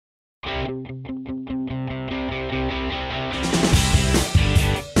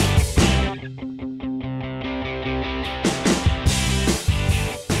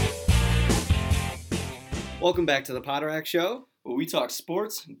Welcome back to the Potterack Show, where we talk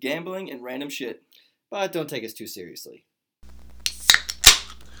sports, gambling, and random shit. but don't take us too seriously.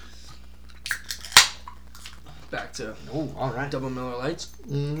 Back to all right. Double Miller Lights.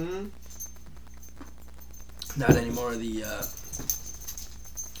 Mm-hmm. Not anymore the,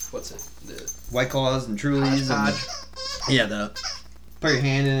 what's it? The White Claws and Trulies. Hodgepodge. The put your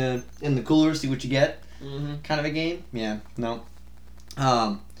hand in the cooler, see what you get Mm-hmm. kind of a game. Yeah, no.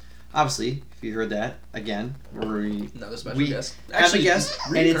 Obviously, if you heard that, again, Another special guest. Have a guest,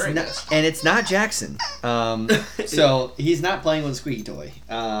 and it's not Jackson. So he's not playing with a squeaky toy.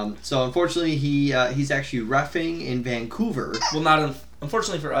 So unfortunately, he's actually reffing in Vancouver. Well,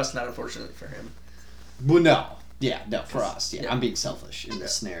 unfortunately for us, not unfortunately for him. Well, no. Yeah, no, for us. Yeah, I'm being selfish in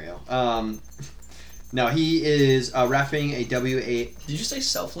this scenario. No, he is reffing a W8. Did you say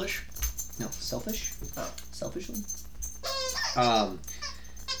selfish? No, selfish? Oh. Selfishly?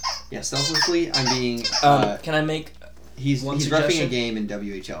 Yeah, selfishly, I'm being... can I make He's suggestion? reffing a game in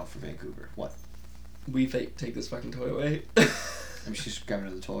WHL for Vancouver. What? We take this fucking toy away. I'm just grabbing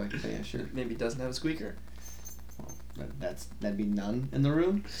another toy. So yeah, sure. Maybe he doesn't have a squeaker. Well, that'd be none in the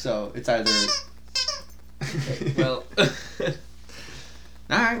room. So it's either... Okay, well...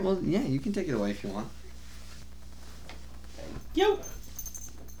 Alright, well, yeah, you can take it away if you want. Yo!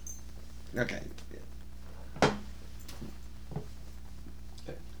 Okay.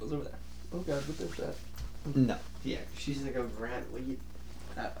 Okay, goes over there. Oh god, what is that? No. Yeah, she's like a rat. What you...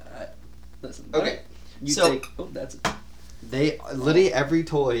 Listen. Okay. You So- take... Oh, that's it. Literally every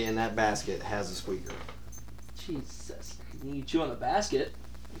toy in that basket has a squeaker. Jesus. You chew on the basket.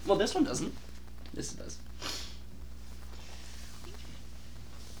 Well, this one doesn't. This does.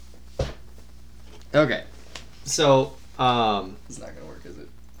 Okay. So, It's not gonna work, is it?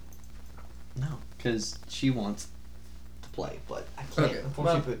 no, because she wants to play, but I can't. Okay,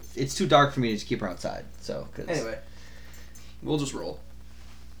 Unfortunately, but it's too dark for me to just keep her outside. So, Anyway. We'll just roll.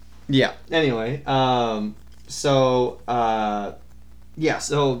 Yeah. Anyway, so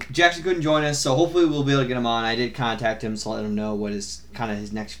Jackson couldn't join us, so hopefully we'll be able to get him on. I did contact him, so let him know what his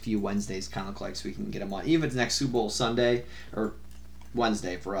next few Wednesdays kind of look like, so we can get him on. Even if it's next Super Bowl Sunday or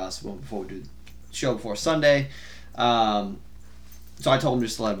Wednesday for us, before we do the show before Sunday. So I told him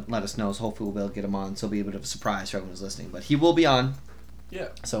just to let us know, so hopefully we'll be able to get him on. So it'll be a bit of a surprise for everyone who's listening, but he will be on. Yeah.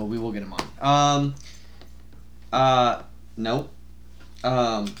 So we will get him on. Nope.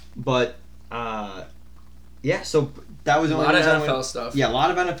 Yeah, so that was A the only lot of reason NFL stuff. Yeah, a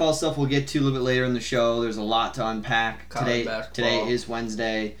lot of NFL stuff we'll get to a little bit later in the show. There's a lot to unpack. College basketball. Today is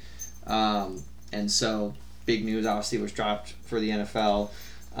Wednesday. And so big news obviously was dropped for the NFL.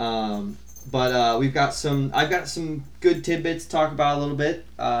 But I've got some good tidbits to talk about a little bit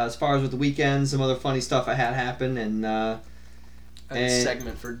as far as with the weekend, some other funny stuff I had happen, and A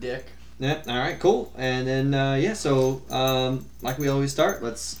segment for Dick. yeah, all right, cool. And then so like we always start,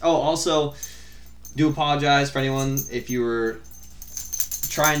 also do apologize for anyone if you were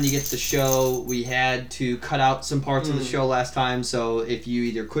trying to get the show. We had to cut out some parts of the show last time, so if you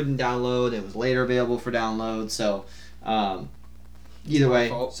either couldn't download, it was later available for download. So either way,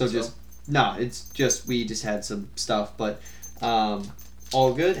 no, it's just we just had some stuff, but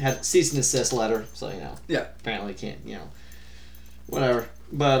all good. Had a cease and desist letter, so Yeah. apparently can't whatever.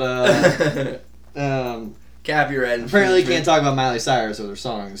 But Copyright. apparently can't talk about Miley Cyrus or their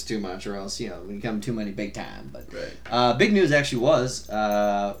songs too much, or else we become too many big time. But Right. big news actually was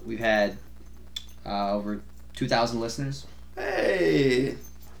we've had over 2,000 listeners, Hey.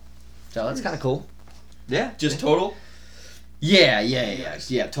 so that's kind of cool. Yeah, Just total? yeah, Nice.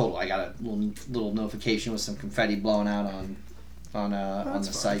 total. I got a little notification with some confetti blowing out on the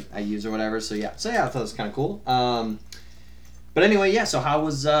site I use or whatever. So yeah, I thought it was kind of cool. But anyway, yeah. So how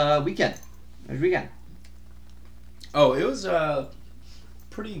was weekend? How was your weekend? Oh, it was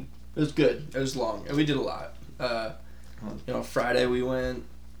pretty. It was good. It was long, and we did a lot. Friday we went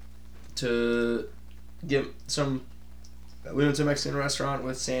to We went to a Mexican restaurant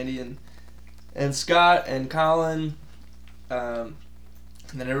with Sandy and Scott and Colin. And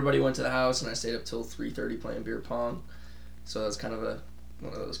then everybody went to the house, and I stayed up till 3:30 playing beer pong. So that's kind of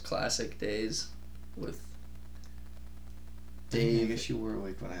one of those classic days with Dave. I guess you were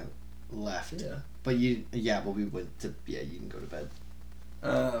awake when I left. Yeah. But but we went to you didn't go to bed.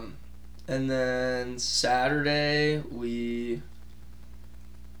 And then Saturday we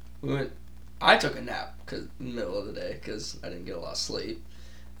went. I took a nap in the middle of the day because I didn't get a lot of sleep.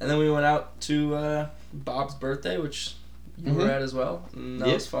 And then we went out to Bob's birthday, which you were at as well, and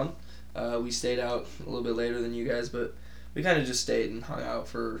that was fun. We stayed out a little bit later than you guys, but we kind of just stayed and hung out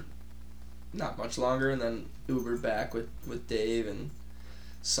for not much longer, and then Ubered back with Dave. And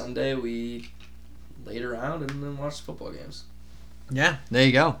Sunday we laid around and then watched football games. Yeah, there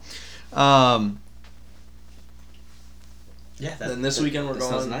you go. Yeah. Then this weekend we're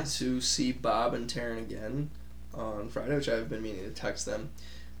going nice. to see Bob and Taryn again on Friday, which I've been meaning to text them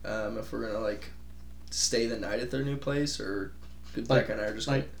if we're gonna stay the night at their new place or Becca and I are just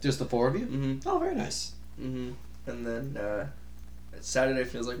just the four of you. Mm-hmm. Oh, very nice. Mm-hmm. And then Saturday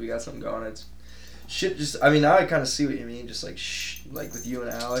feels like we got something going. It's shit. Just now I kind of see what you mean. Just like with you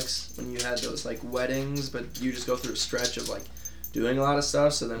and Alex when you had those weddings, but you just go through a stretch of doing a lot of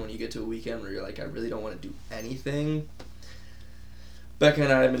stuff. So then when you get to a weekend where you're I really don't want to do anything. Becca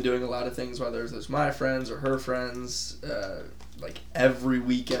and I have been doing a lot of things, whether it's my friends or her friends. Every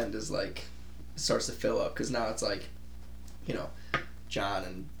weekend is it starts to fill up because now it's John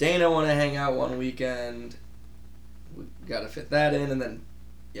and Dana want to hang out one weekend. We got to fit that in, and then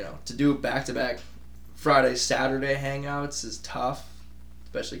to do back-to-back Friday, Saturday hangouts is tough,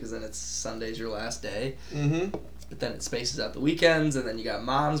 especially because then it's Sunday's your last day. Mm-hmm. But then it spaces out the weekends, and then you got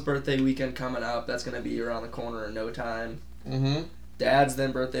Mom's birthday weekend coming up. That's going to be around the corner in no time. Mm-hmm. Dad's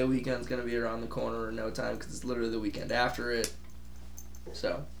then birthday weekend's going to be around the corner in no time because it's literally the weekend after it.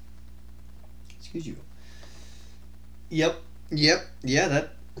 So. Excuse you. Yep. Yeah,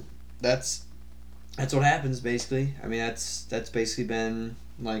 that's what happens basically. I mean, that's basically been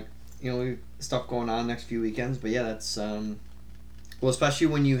stuff going on next few weekends. But yeah, that's well, especially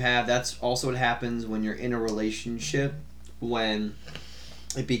when you have. That's also what happens when you're in a relationship. When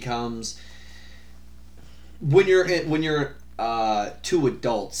it becomes when you're two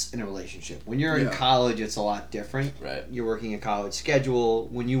adults in a relationship. When you're in college, it's a lot different. Right. You're working a college schedule.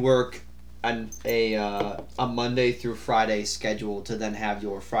 When you work a Monday through Friday schedule to then have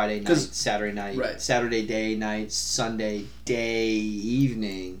your Friday night, Saturday night, right. Saturday day, night, Sunday day,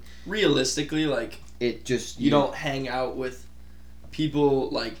 evening. Realistically, it just you don't hang out with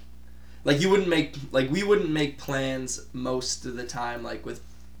people like you wouldn't make we wouldn't make plans most of the time with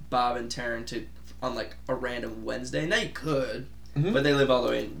Bob and Taryn on a random Wednesday. Now you could, but they live all the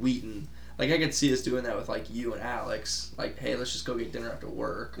way in Wheaton. I could see us doing that with you and Alex. Hey, let's just go get dinner after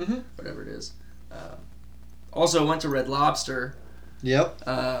work, whatever it is. Also, went to Red Lobster. Yep.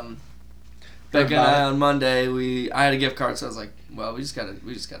 Becca and I on Monday, I had a gift card, so I was like, well, I just gotta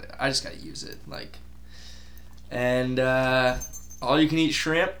use it. And all you can eat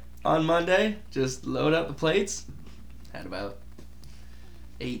shrimp on Monday. Just load up the plates. Had about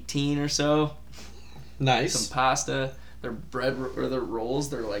 18 or so. Nice. Some pasta. Their bread or their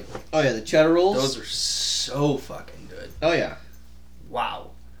rolls, they're oh yeah, the cheddar rolls. Those are so fucking good. Oh yeah. Wow.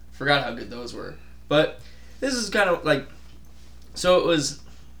 Forgot how good those were. But this is kind of so it was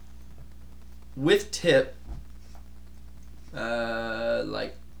with tip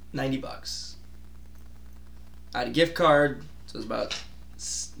 $90. I had a gift card, so it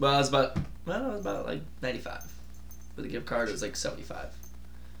was about 95. With a gift card it was 75.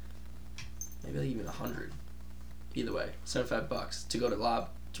 Maybe even 100. Either way, $75 to go to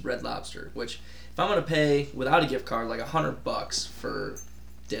Red Lobster. Which, if I'm gonna pay without a gift card $100 for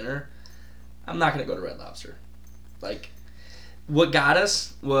dinner, I'm not gonna go to Red Lobster. What got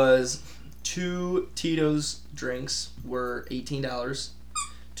us was 2 Tito's drinks were $18,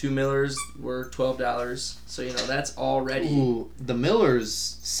 2 Millers were $12. So that's already. Ooh, the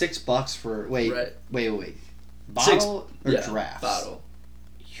Millers $6 for wait. Bottle or draft? Bottle.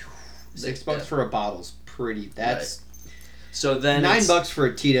 $6 for a bottle's pretty. That's right. So then $9 for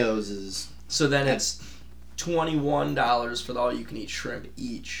a Tito's is. So then it's $21 for the all-you-can-eat shrimp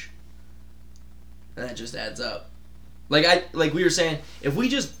each, and that just adds up. We were saying, if we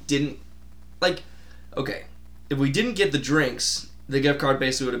just didn't if we didn't get the drinks, the gift card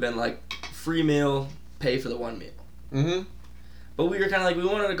basically would have been free meal, pay for the one meal. Mm-hmm. But we were kind of we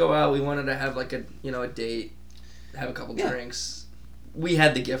wanted to go out, we wanted to have a date, have a couple drinks. We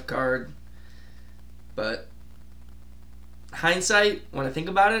had the gift card, but hindsight, when I think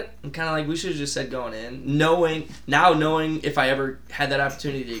about it, I'm kind of we should have just said going in, knowing if I ever had that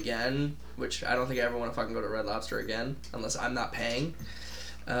opportunity again, which I don't think I ever want to fucking go to Red Lobster again unless I'm not paying.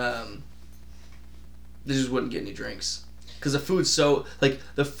 They just wouldn't get any drinks because the food's so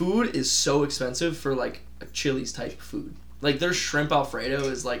the food is so expensive for a Chili's type food. Their shrimp Alfredo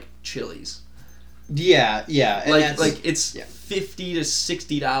is Chili's. Yeah. And it's $50 to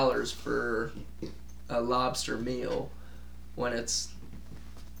 $60 for a lobster meal when it's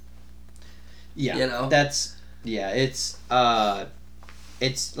that's it's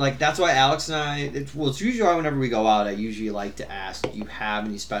that's why Alex and I it's usually why whenever we go out I usually like to ask, do you have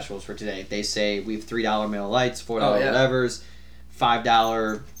any specials for today? If they say we have $3 Miller Lights, $4 whatevers,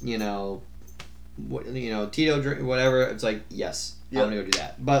 $5 Tito drink, whatever, it's yes, I'm gonna go do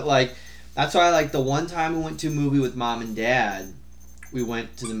that. But That's why, like, the one time we went to a movie with mom and dad, we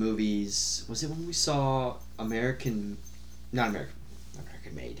went to the movies. Was it when we saw American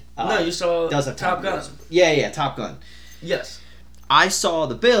Made? No, you saw does have Top Gun. Yeah, Top Gun. Yes. I saw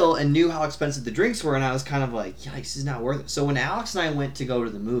the bill and knew how expensive the drinks were, and I was kind of like, yikes, this is not worth it. So when Alex and I went to go to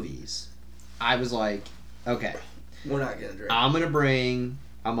the movies, I was like, okay. We're not going to drink.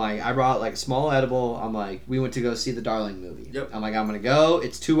 I brought like a small edible. I'm like, we went to go see the Darling movie. Yep. I'm like, I'm going to go.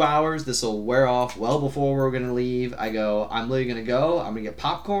 It's 2 hours. This will wear off well before we're going to leave. I go, I'm literally going to go. I'm going to get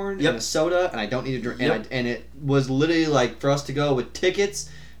popcorn and a soda, and I don't need a drink. Yep. And it was literally like for us to go with tickets,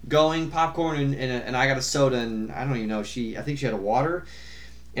 going, popcorn, and I got a soda, and I don't even know, I think she had a water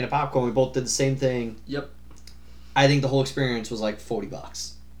and a popcorn. We both did the same thing. Yep. I think the whole experience was like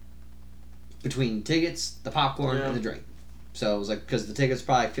 $40 between tickets, the popcorn, and the drink. So it was like, because the tickets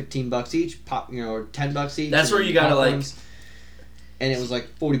probably like $15 each, or $10 each. That's where you gotta like. And it was like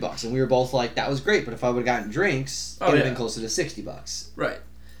 $40, and we were both like, that was great. But if I would have gotten drinks, it would have been closer to $60. Right.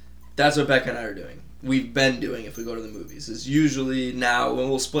 That's what Becca and I are doing. We've been doing if we go to the movies. Is usually now when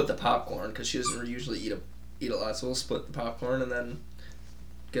we'll split the popcorn because she doesn't usually eat a lot, so we'll split the popcorn and then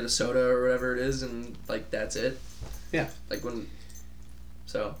get a soda or whatever it is, and like that's it. Yeah. Like when.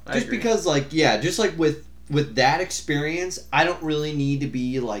 So I just agree. because just like with that experience, I don't really need to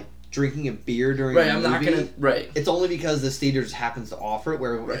be like drinking a beer during a movie. I'm not gonna. Right. It's only because this theater just happens to offer it.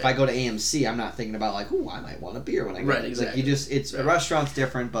 Where if I go to AMC, I'm not thinking about like, ooh, I might want a beer when I go. Right. Exactly. Like it's a restaurant's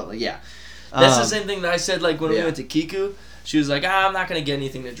different, but like yeah. That's the same thing that I said like when we went to Kiku. She was like, I'm not gonna get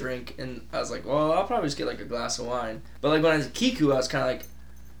anything to drink, and I was like, well, I'll probably just get like a glass of wine. But like when I was at Kiku, I was kind of like,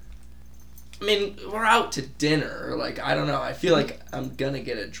 I mean, we're out to dinner. Like I don't know. I feel like I'm gonna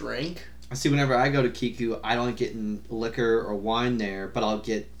get a drink. I see. Whenever I go to Kiku, I don't get liquor or wine there, but I'll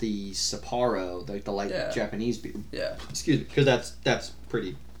get the Sapporo, like the light Japanese beer. Yeah. Excuse me, because that's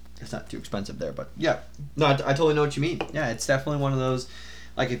pretty. It's not too expensive there, but yeah. No, I totally know what you mean. Yeah, it's definitely one of those.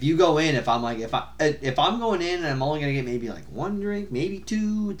 Like if you go in, if I'm going in and I'm only gonna get maybe like one drink, maybe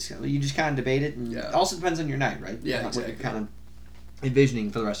two, you just kind of debate it, and it also depends on your night, right? Yeah, exactly. What you're kind of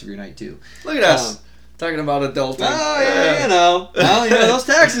envisioning for the rest of your night too. Look at us talking about adulting. Oh yeah, you know. Well, those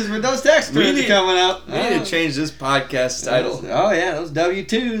tax returns are coming up. We need to change this podcast title. Oh yeah, those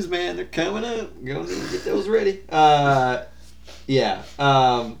W-2s, man, they're coming up. Go get those ready. Yeah.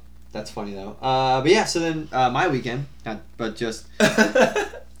 That's funny though. But yeah, so then my weekend, but just look,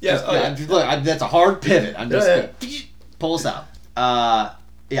 that's a hard pivot. I'm just gonna pull us out.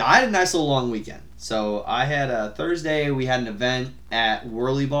 Yeah, I had a nice little long weekend. So I had a Thursday. We had an event at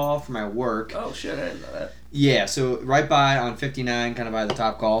Whirly Ball for my work. Oh shit, I didn't know that. Yeah, so right by on 59, kind of by the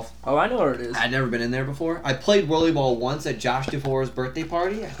Top Golf. Oh, I know where it is. I'd never been in there before. I played Whirly Ball once at Josh DeFore's birthday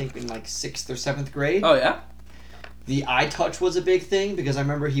party. I think in like 6th or 7th grade. Oh yeah. The iTouch was a big thing because I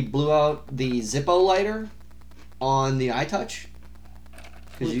remember he blew out the Zippo lighter on the iTouch.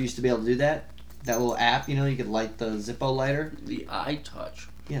 Because you used to be able to do that. That little app, you could light the Zippo lighter. The iTouch.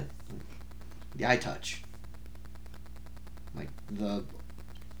 Yeah. The iTouch. Like the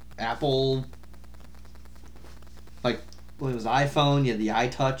Apple, like when it was iPhone, you had the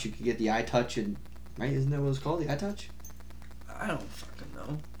iTouch. You could get the iTouch, and right? Isn't that what it was called? The iTouch? I don't fucking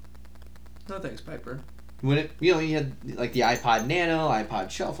know. No thanks, Piper. When it, you had like the iPod Nano, iPod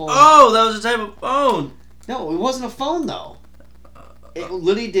Shuffle. Oh, that was a type of phone. No, it wasn't a phone though. It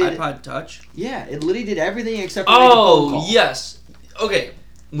literally did iPod Touch. Yeah, it literally did everything except for make a phone call. Yes. Okay.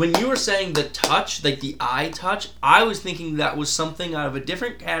 When you were saying the touch, like the iTouch, I was thinking that was something out of a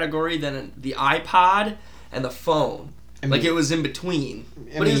different category than the iPod and the phone. I mean, like it was in between.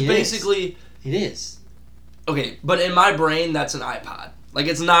 But it was basically. It is. Okay, but in my brain, that's an iPod. Like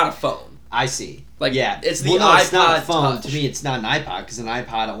it's not a phone. I see. Like yeah, it's the iPod it's not a phone. Touch. To me, it's not an iPod because an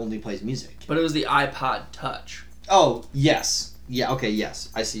iPod only plays music. But it was the iPod Touch. Oh yes, yeah, okay, yes,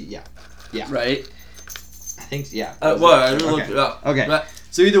 I see, yeah. Right. I think yeah. I looked it up. Okay. But,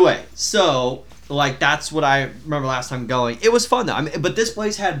 so either way, that's what I remember last time going. It was fun though. I mean, but this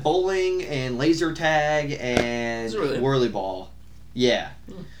place had bowling and laser tag and Whirly Ball. Yeah.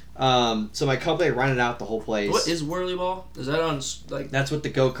 So my company rented out the whole place. What is Whirly Ball? Is that on like? That's with the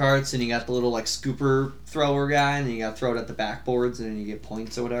go-karts, and you got the little like scooper thrower guy, and you got to throw it at the backboards, and then you get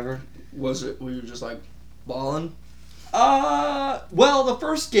points or whatever. Were you just like balling? Well, the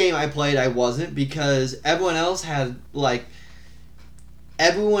first game I played, I wasn't because everyone else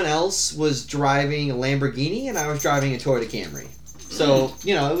was driving a Lamborghini, and I was driving a Toyota Camry. So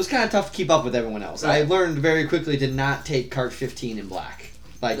it was kind of tough to keep up with everyone else. Right. I learned very quickly to not take cart 15 in black.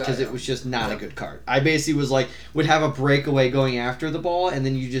 Because it was just not a good cart. I basically would have a breakaway going after the ball, and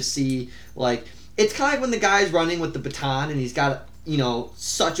then you just see, it's kind of like when the guy's running with the baton, and he's got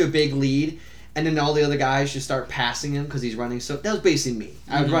such a big lead, and then all the other guys just start passing him because he's running. So that was basically me.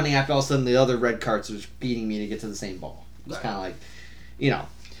 I was running after all of a sudden the other red carts was beating me to get to the same ball. It was kind of like,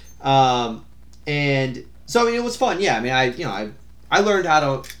 and so it was fun. Yeah, I mean, I learned how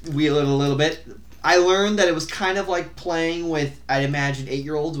to wheel it a little bit. I learned that it was kind of like playing with, I'd imagine,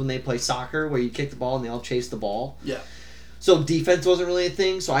 8-year-olds when they play soccer, where you kick the ball and they all chase the ball. Yeah. So defense wasn't really a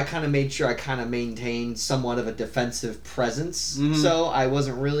thing, so I kind of made sure I kind of maintained somewhat of a defensive presence. Mm-hmm. So I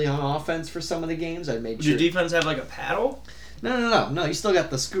wasn't really on offense for some of the games. I made sure. Did defense have like a paddle? No. You still got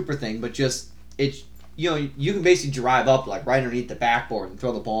the scooper thing, but just you can basically drive up like right underneath the backboard and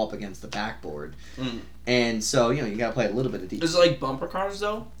throw the ball up against the backboard. And so you got to play a little bit of defense. Is it like bumper cars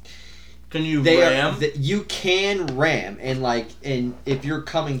though? Can you ram? You can ram, and if you're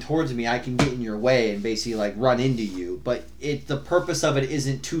coming towards me, I can get in your way and basically like run into you. But the purpose of it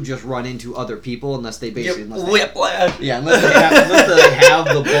isn't to just run into other people unless they basically whiplash. Yeah, unless they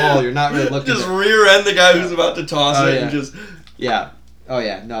have the ball, you're not really looking. Just rear end the guy who's about to toss it and just. Yeah. Oh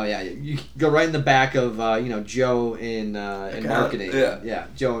yeah. No. Yeah. You go right in the back of Joe in marketing. Yeah.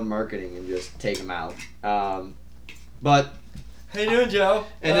 Joe in marketing and just take him out. But. How you doing, Joe?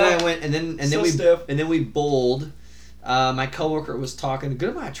 And then I went, and then we bowled. My coworker was talking a good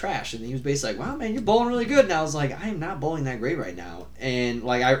amount of trash, and he was basically like, "Wow, man, you're bowling really good." And I was like, "I am not bowling that great right now," and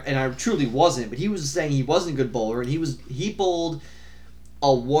I truly wasn't. But he was saying he wasn't a good bowler, and he bowled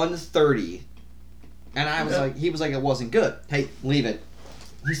a 130, and I was like, he was like, it wasn't good. Hey, leave it.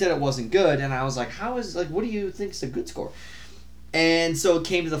 He said it wasn't good, and I was like, what do you think is a good score? And so it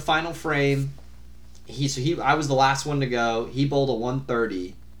came to the final frame. I was the last one to go. He bowled a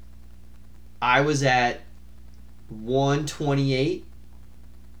 130. I was at 128.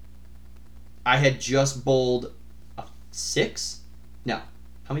 I had just bowled a 6. No.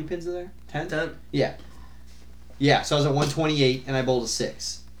 How many pins are there? 10? 10. Yeah. Yeah, so I was at 128 and I bowled a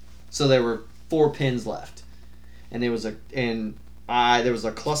 6. So there were 4 pins left. And there was a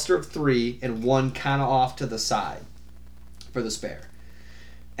cluster of 3 and one kind of off to the side for the spare.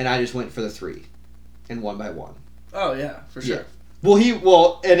 And I just went for the 3. And 1 by 1. Oh yeah, for sure. Yeah.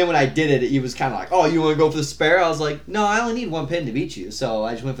 Well, and then when I did it, he was kind of like, "Oh, you want to go for the spare?" I was like, "No, I only need 1 pin to beat you," so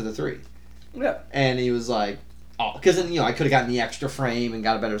I just went for the 3. Yeah. And he was like, "Oh," because then I could have gotten the extra frame and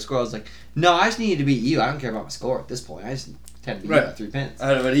got a better score. I was like, "No, I just needed to beat you. I don't care about my score at this point. I just had to beat you by 3 pins." I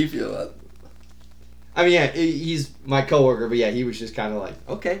don't know what he feel about. I mean, yeah, he's my coworker, but yeah, he was just kind of like,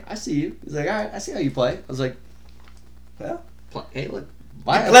 "Okay, I see you." He's like, "All right, I see how you play." I was like, "Well, hey, look."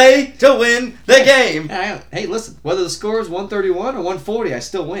 Play to win the game. Hey, listen, whether the score is 131 or 140, I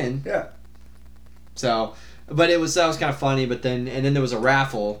still win. Yeah. So, but that was kind of funny. But then there was a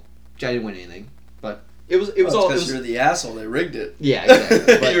raffle, which I didn't win anything. But it was all because you're the asshole. They rigged it. Yeah,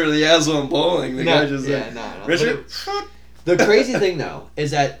 exactly. You're the asshole in bowling. The guy just no. Richard. The crazy thing though is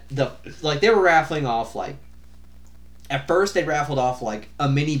that they were raffling off like. At first, they raffled off like a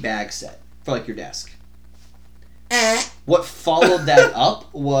mini bag set for like your desk. What followed that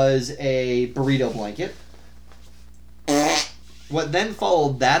up was a burrito blanket. What then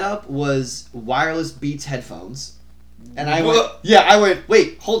followed that up was wireless Beats headphones. And I went,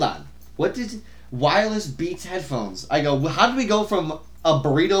 wait, hold on. What did wireless Beats headphones? I go, how did we go from a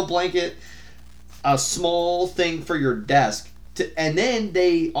burrito blanket, a small thing for your desk, and then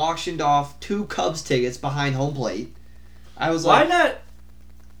they auctioned off 2 Cubs tickets behind home plate. I was like, why not?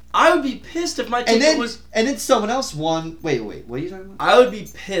 I would be pissed if my ticket was... And then someone else won... Wait, what are you talking about? I would be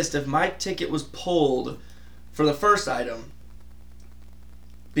pissed if my ticket was pulled for the first item.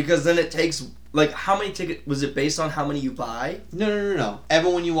 Because then it takes... Like, how many tickets... Was it based on how many you buy? No.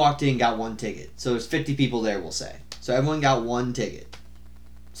 Everyone you walked in got 1 ticket. So there's 50 people there, we'll say. So everyone got 1 ticket.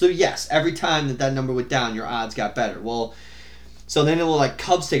 So yes, every time that number went down, your odds got better. Well... So then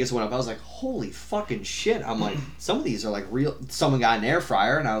Cubs tickets went up. I was like, holy fucking shit. I'm like, some of these are like real. Someone got an air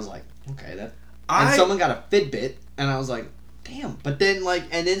fryer, and I was like, okay, and someone got a Fitbit, and I was like, damn. But then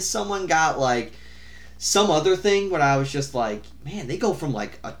and then someone got like some other thing where I was just like, man, they go from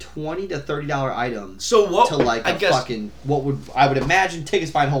like a $20 to $30 item to like I would imagine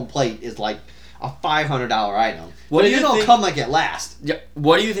tickets behind home plate is like a $500 item. But it don't come like it last. Yeah.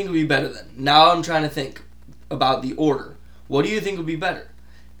 What do you think would be better then? Now I'm trying to think about the order. What do you think would be better?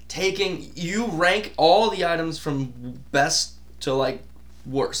 You rank all the items from best to like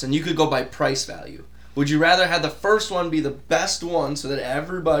worst, and you could go by price value. Would you rather have the first one be the best one so that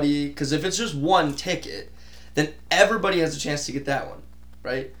everybody, because if it's just 1 ticket, then everybody has a chance to get that one,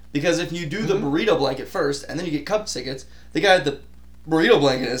 right? Because if you do the burrito blanket first, and then you get Cubs tickets, the guy with the burrito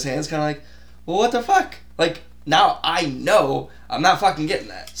blanket in his hand is kind of like, well, what the fuck? Like, now I know I'm not fucking getting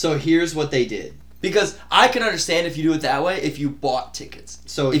that. So here's what they did. Because I can understand if you do it that way if you bought tickets.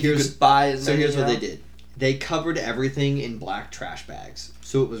 So if you could buy as many. So here's what they did. They covered everything in black trash bags,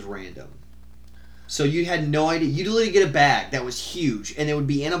 so it was random. So you had no idea. You'd literally get a bag that was huge, and it would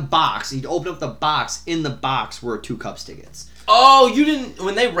be in a box. And you'd open up the box. In the box were 2 Cubs tickets. Oh, you didn't...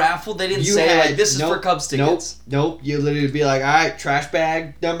 When they raffled, they didn't say, this is for Cubs tickets. Nope. You literally would be like, all right, trash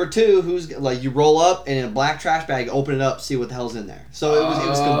bag number 2. Who's... Like, you roll up, and in a black trash bag, open it up, see what the hell's in there. So it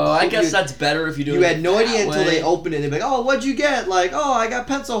was completely... I guess that's better if you do it. You had no idea until way. they opened it. They'd be like, oh, what'd you get? Like, oh, I got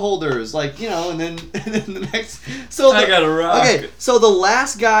pencil holders. Like, you know, and then the next... So I got a rock. Okay, so the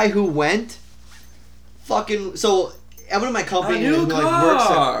last guy who went... Fucking... So, I went to my company who works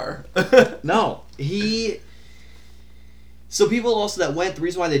there. No. So people also that went, the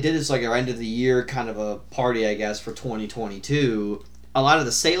reason why they did this like our end of the year kind of a party, I guess, for 2022, a lot of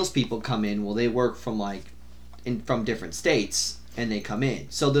the salespeople come in, well, they work from from different states, and they come in.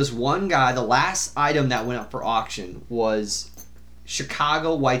 So this one guy, the last item that went up for auction was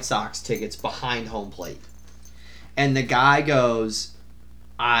Chicago White Sox tickets behind home plate. And the guy goes,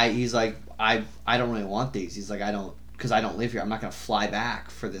 he's like, I don't really want these. He's like, because I don't live here. I'm not going to fly back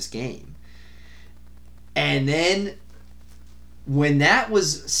for this game. And then... when that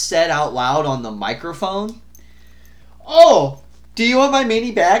was said out loud on the microphone, oh, do you want my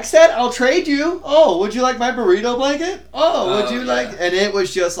mini bag set? I'll trade you. Oh, would you like my burrito blanket? Oh, would you like... And it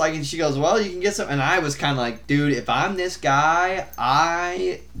was just like, and she goes, well, you can get some. And I was kind of like, dude, if I'm this guy,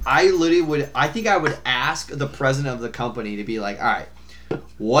 I literally would... I think I would ask the president of the company to be like, all right,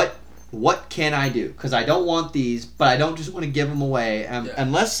 what can I do? Because I don't want these, but I don't just want to give them away.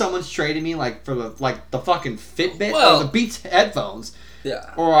 Unless someone's trading me like for the fucking Fitbit or the Beats headphones.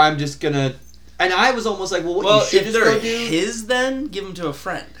 Yeah. Or I'm just going to... And I was almost like, well, you should if they're his, then give them to a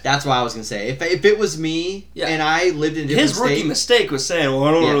friend. That's what I was going to say. If it was me and I lived in a different state... His rookie mistake was saying, well,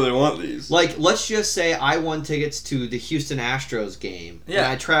 I don't really want these. Like, let's just say I won tickets to the Houston Astros game. Yeah. And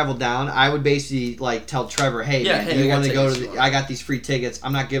I traveled down. I would basically, like, tell Trevor, hey, man, do you want to go to I got these free tickets.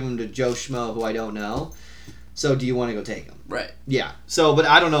 I'm not giving them to Joe Schmo, who I don't know. So do you want to go take them? Right. Yeah. So, but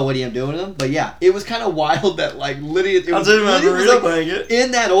I don't know what I'm doing to them. But yeah, it was kind of wild that like literally I'll tell you my burrito blanket.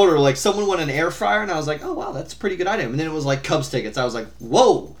 In that order, like someone won an air fryer, and I was like, oh wow, that's a pretty good item. And then it was like Cubs tickets. I was like,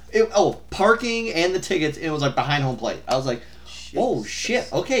 whoa. Parking and the tickets. And it was like behind home plate. I was like, oh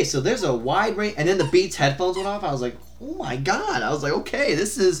shit. Okay, so there's a wide range. And then the Beats headphones went off. I was like, oh my god. I was like, okay,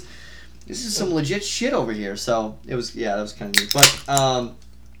 this is some legit shit over here. So it was that was kind of neat. But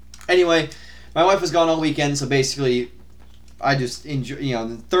anyway. My wife was gone all weekend, so basically, I just enjoy,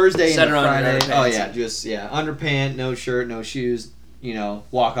 Thursday and Friday. Oh yeah, just underpant, no shirt, no shoes.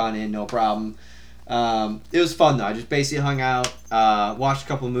 Walk on in, no problem. It was fun though. I just basically hung out, watched a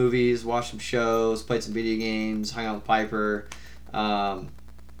couple of movies, watched some shows, played some video games, hung out with Piper.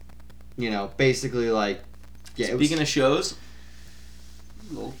 Basically like. Yeah. Speaking of shows,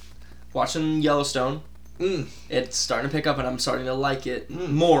 watching Yellowstone. It's starting to pick up, and I'm starting to like it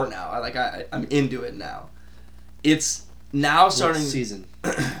more now. I'm into it now. It's now starting... What season?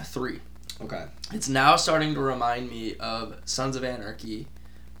 3. Okay. It's now starting to remind me of Sons of Anarchy,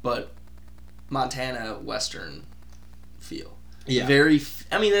 but Montana Western feel. Yeah.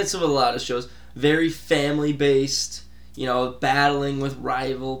 That's what a lot of shows. Very family-based, battling with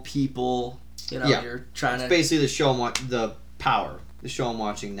rival people. You're trying to... It's basically the show the show I'm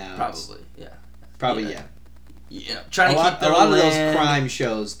watching now. Probably, yeah. Probably, yeah. Trying to keep their land. A lot of those crime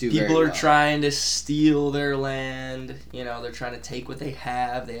shows do People very well. Are trying to steal their land. They're trying to take what they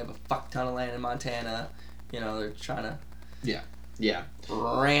have. They have a fuck ton of land in Montana. They're trying to... Yeah.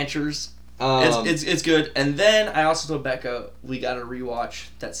 Ranchers. It's good. And then I also told Becca we got to rewatch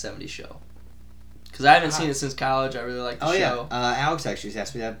That 70s Show. Because I haven't seen it since college. I really like the show. Yeah. Alex actually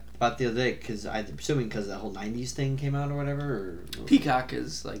asked me that about the other day. Because I'm assuming because the whole 90s thing came out or whatever. Or... Peacock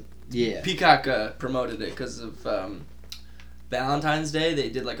is like... Yeah. Peacock promoted it because of Valentine's Day. They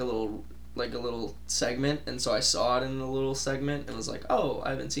did like a little segment, and so I saw it in the little segment and was like, oh,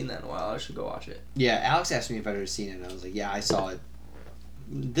 I haven't seen that in a while. I should go watch it. Yeah, Alex asked me if I'd ever seen it, and I was like, yeah, I saw it.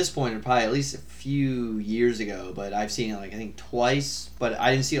 At this point, probably at least a few years ago, but I've seen it I think twice, but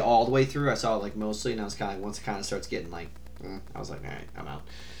I didn't see it all the way through. I saw it mostly, and I was kind of once it kind of starts getting I was like, all right, I'm out.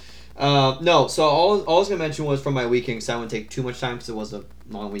 No, so all I was going to mention was from my weekend, because I wouldn't take too much time because it was a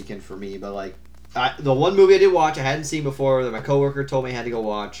long weekend for me, but the one movie I did watch I hadn't seen before that my coworker told me I had to go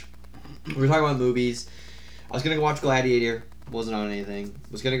watch. We were talking about movies. I was going to go watch Gladiator. Wasn't on anything.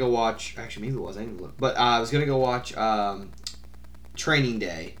 Was going to go watch, actually maybe it was, I didn't look, but I was going to go watch Training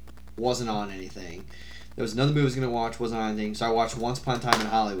Day. Wasn't on anything. There was another movie I was going to watch, wasn't on anything, so I watched Once Upon a Time in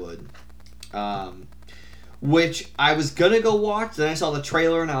Hollywood. which I was gonna go watch. Then I saw the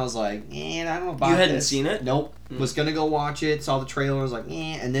trailer and I was like, I don't know about You hadn't this. seen it? Nope. Was gonna go watch it. Saw the trailer. I was like,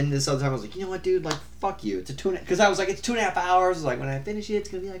 and then this other time I was like, you know what, dude? Like, fuck you. It's a 2.5. Because I was like, it's 2.5 hours. I was like, when I finish it, it's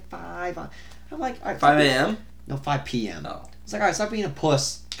gonna be like 5. I'm like, all right, 5 a.m. No, 5 p.m. Oh. It's like, all right, stop being a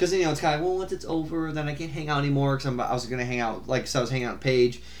puss. Because it's kind of like, well, once it's over, then I can't hang out anymore. Because I was gonna hang out so I was hanging out with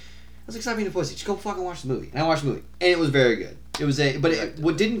Paige. I was like, stop being a pussy. Just go fucking watch the movie. And I watched the movie, and it was very good. It was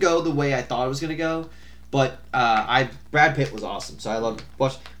what didn't go the way I thought it was gonna go. But Brad Pitt was awesome, so I loved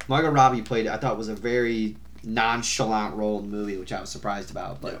watch. Margot Robbie played it. I thought it was a very nonchalant role in the movie, which I was surprised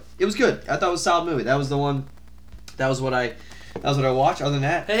about. But it was good. I thought it was a solid movie. That was the one. That was what I watched. Other than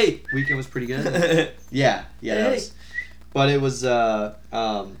that, weekend was pretty good. yeah. That was, but it was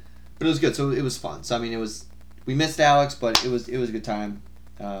good. So it was fun. So I mean, we missed Alex, but it was a good time.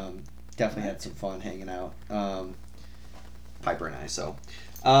 Definitely had some fun hanging out. Piper and I. So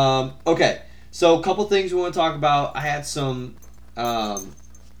okay. So a couple things we want to talk about. I had some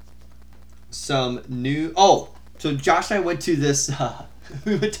new. Oh, so Josh and I went to this.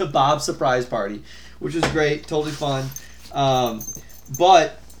 We went to Bob's surprise party, which was great, totally fun.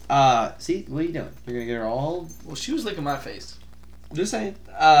 But see, what are you doing? You're gonna get her all. Well, she was licking my face. I'm just saying.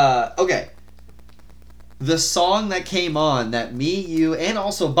 Okay. The song that came on, that me, you, and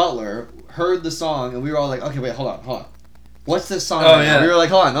also Butler heard the song, and we were all like, okay, wait, hold on. What's this song? Oh, yeah. We were like,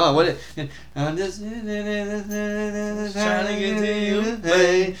 hold on, what is it? I'm just trying to get to you,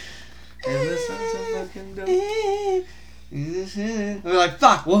 hey. We were like,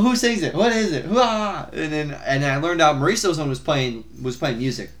 fuck, well, who sings it? What is it? And I learned out Mauricio's one was playing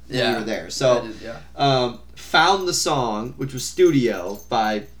music when we were there. So found the song, which was Studio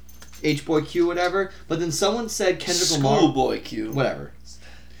by H-Boy Q, whatever, but then someone said Kendrick Lamar. Schoolboy Q. Whatever.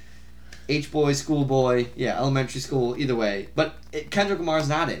 H-Boy, Schoolboy, elementary school, either way. But Kendrick Lamar's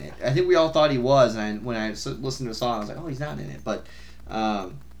not in it. I think we all thought he was, and when I listened to the song, I was like, oh, he's not in it. But,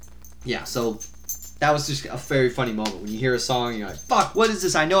 so that was just a very funny moment. When you hear a song, you're like, fuck, what is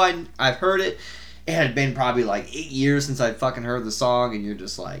this? I know I've heard it. It had been probably like 8 years since I fucking heard the song, and you're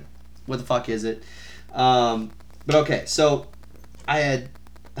just like, what the fuck is it? But okay, so I had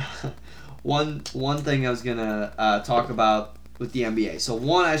one thing I was going to talk about with the NBA. So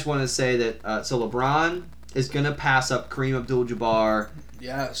one, I just want to say that LeBron is going to pass up Kareem Abdul-Jabbar.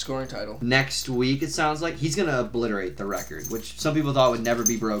 Yeah, scoring title. Next week, it sounds like. He's going to obliterate the record, which some people thought would never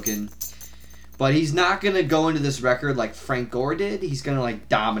be broken. But he's not going to go into this record like Frank Gore did. He's going to like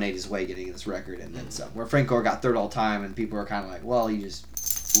dominate his way getting this record and then some. Where Frank Gore got third all time and people are kind of like, well, he just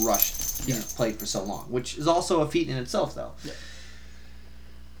rushed. He just played for so long, which is also a feat in itself, though. Yeah.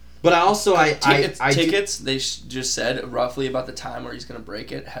 But tickets, they just said roughly about the time where he's going to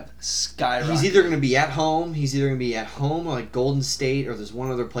break it, have skyrocketed. He's either going to be at home, or like Golden State, or there's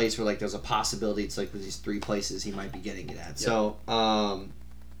one other place where like there's a possibility it's like with these 3 places he might be getting it at. Yep.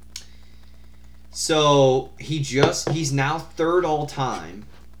 So he's now third all time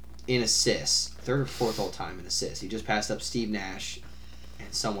in assists, third or fourth all time in assists. He just passed up Steve Nash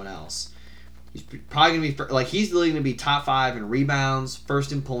and someone else. He's probably going to be, he's literally going to be top 5 in rebounds,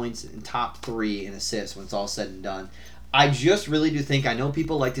 first in points, and top 3 in assists when it's all said and done. I just really do think, I know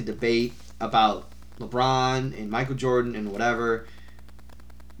people like to debate about LeBron and Michael Jordan and whatever,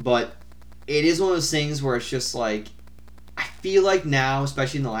 but it is one of those things where it's just like, I feel like now,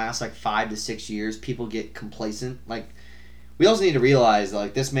 especially in the last 5 to 6 years, people get complacent. We also need to realize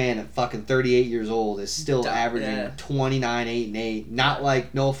that this man at fucking 38 years old is still averaging 29, 8, and 8.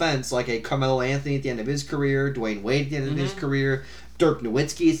 Not no offense, like a Carmelo Anthony at the end of his career, Dwayne Wade at the end of his career, Dirk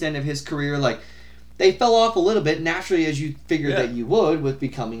Nowitzki at the end of his career. They fell off a little bit naturally, as you figured that you would with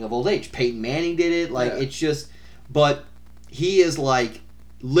becoming of old age. Peyton Manning did it. It's just, but he is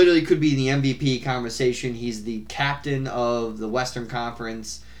literally could be in the MVP conversation. He's the captain of the Western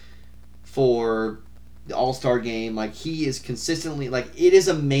Conference for the All-Star game. He is consistently it is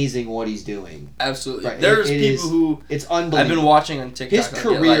amazing what he's doing. Absolutely. Right. There's people who it's unbelievable. I've been watching on TikTok. His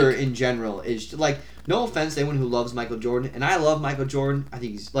career in general is no offense to anyone who loves Michael Jordan, and I love Michael Jordan. I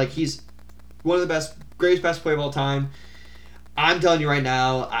think he's one of the greatest basketball players of all time. I'm telling you right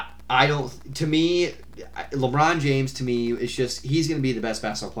now, I don't. To me, LeBron James to me is just he's going to be the best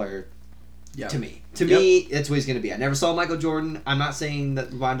basketball player. Yeah. To me, that's what he's going to be. I never saw Michael Jordan. I'm not saying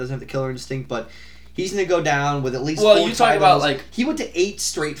that LeBron doesn't have the killer instinct, but he's going to go down with at least 4 you talk titles. About he went to 8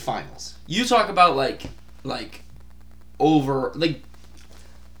 straight finals. You talk about over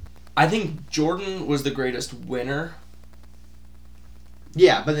I think Jordan was the greatest winner.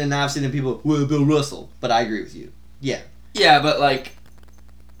 Yeah, but then obviously people Bill Russell, but I agree with you. Yeah. Yeah, but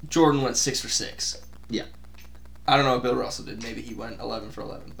Jordan went 6 for 6. Yeah. I don't know what Bill Russell did. Maybe he went 11 for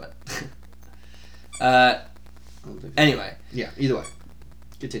 11, but I don't think. Anyway. Yeah. Either way,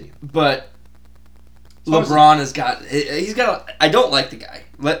 continue. But LeBron has got. He's got. I don't like the guy.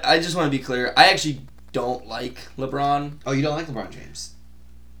 I just want to be clear. I actually don't like LeBron. Oh, you don't like LeBron James?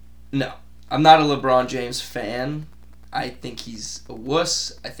 No, I'm not a LeBron James fan. I think he's a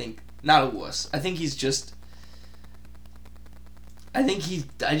wuss. Not a wuss. I think he's just. I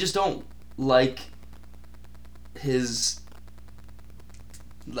just don't like his.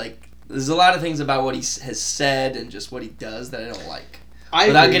 Like, there's a lot of things about what he has said and just what he does that I don't like.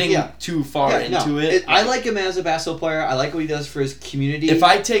 Without getting too far into it. I like him as a basketball player. I like what he does for his community. If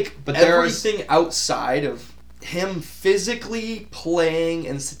I take everything outside of him physically playing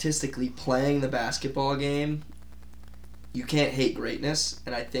and statistically playing the basketball game, you can't hate greatness.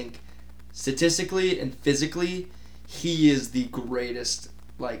 And I think statistically and physically, he is the greatest,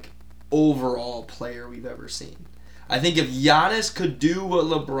 like, overall player we've ever seen. I think if Giannis could do what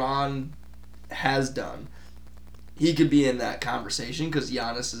LeBron has done, he could be in that conversation because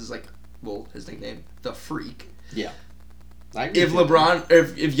Giannis is like, well, his nickname, the Freak. Yeah. If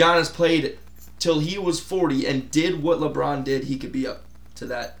Giannis played till he was 40 and did what LeBron did, he could be up to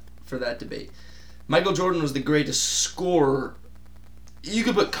that for that debate. Michael Jordan was the greatest scorer. You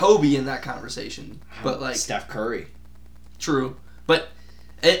could put Kobe in that conversation, but like Steph Curry. True, but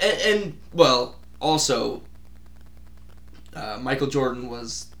and well, also Michael Jordan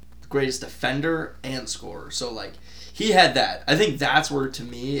was the greatest defender and scorer. So like he had that. I think that's where to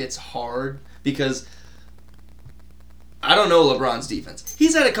me it's hard because I don't know LeBron's defense.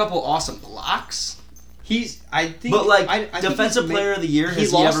 He's had a couple awesome blocks. But like defensive player of the year,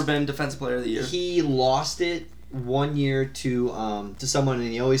 has he ever been defensive player of the year? He lost it one year to someone, and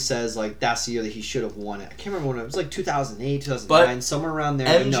he always says like that's the year that he should have won it. I can't remember when it was, like 2008, 2009, but somewhere around there.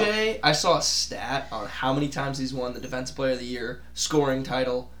 MJ, I saw a stat on how many times he's won the defensive player of the year scoring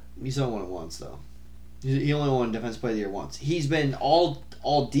title. He's only won it once though. He only won defensive player of the year once. He's been all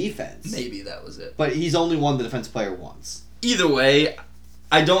defense. Maybe that was it. But he's only won the defensive player once. Either way,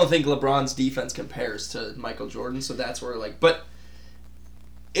 I don't think LeBron's defense compares to Michael Jordan, so that's where like. But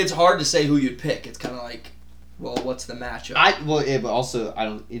it's hard to say who you'd pick. It's kind of like, well, what's the matchup? But also I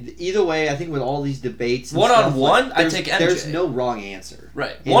don't. Either way, I think with all these debates, one on one, I take MJ. There's no wrong answer.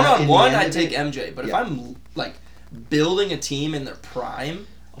 Right. One on one, I take MJ. But if I'm like building a team in their prime,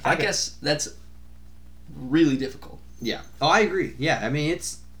 I guess that's really difficult. Yeah. Oh, I agree. Yeah. I mean,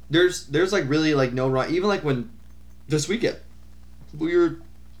 there's like really like no wrong. Even like when this weekend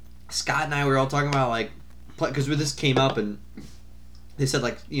Scott and I were all talking about like because this came up and they said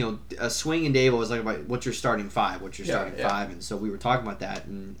like a Swing and Dave was like about what's your starting five, five, and so we were talking about that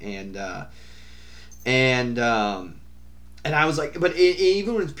and I was like, but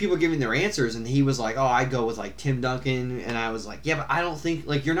even when people were giving their answers, and he was like, oh, I go with like Tim Duncan, and I was like, yeah, but I don't think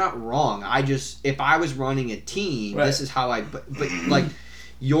like you're not wrong. If I was running a team, right. This is how but like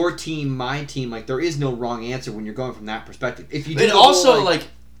your team, my team, like there is no wrong answer when you're going from that perspective. If you, it also like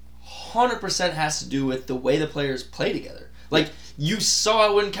 100% has to do with the way the players play together. Like you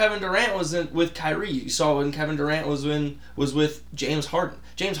saw when Kevin Durant was with Kyrie. You saw when Kevin Durant was with James Harden.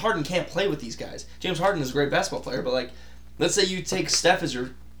 James Harden can't play with these guys. James Harden is a great basketball player, but like. Let's say you take Steph as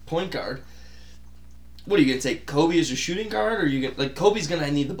your point guard. What are you gonna take? Kobe as your shooting guard, or you gonna Kobe's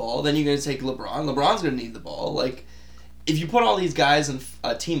gonna need the ball? Then you're gonna take LeBron. LeBron's gonna need the ball. Like, if you put all these guys in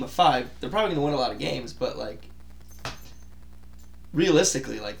a team of 5, they're probably gonna win a lot of games. But like,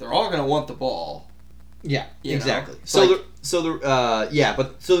 realistically, like they're all gonna want the ball. Yeah, exactly. So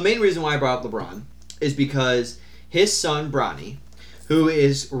the main reason why I brought up LeBron is because his son Bronny, who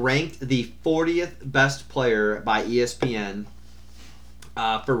is ranked the 40th best player by ESPN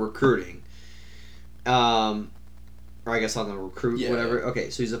for recruiting. Or I guess on the recruit, whatever. Yeah. Okay,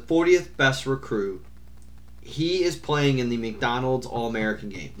 so he's the 40th best recruit. He is playing in the McDonald's All-American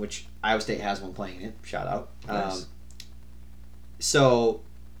game, which Iowa State has one playing in it. Shout out. Nice. So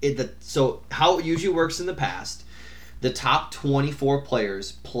how it usually works in the past, the top 24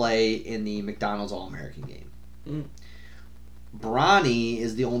 players play in the McDonald's All-American game. Mm. Bronny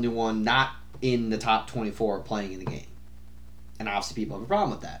is the only one not in the top 24 playing in the game. And obviously people have a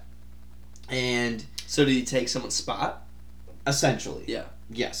problem with that. And so did he take someone's spot? Essentially. Yeah.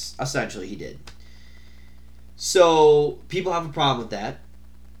 Yes, essentially he did. So people have a problem with that.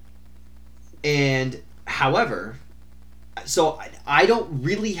 And however, so I don't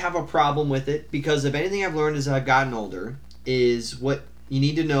really have a problem with it because if anything I've learned as I've gotten older is what you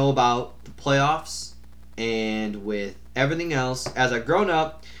need to know about the playoffs and with everything else. As I've grown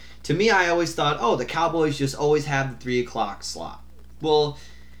up, to me, I always thought, oh, the Cowboys just always have the 3 o'clock slot. Well,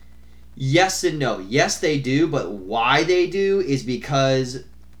 yes and no. Yes, they do, but why they do is because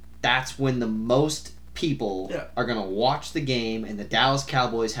that's when the most people Yeah. are going to watch the game, and the Dallas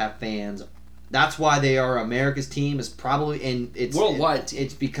Cowboys have fans. That's why they are America's team. Is probably and it's worldwide team.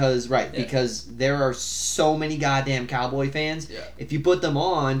 It's because because there are so many goddamn Cowboy fans. Yeah. If you put them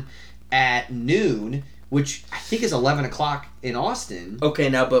on at noon, which I think is 11 o'clock in Austin. Okay,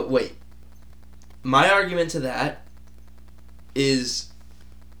 now, but wait. My argument to that is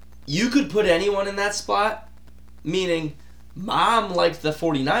you could put anyone in that spot, meaning Mom liked the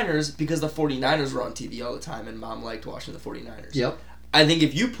 49ers because the 49ers were on TV all the time, and Mom liked watching the 49ers. Yep. I think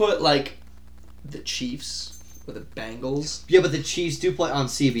if you put, like, the Chiefs or the Bengals... Yeah, but the Chiefs do play on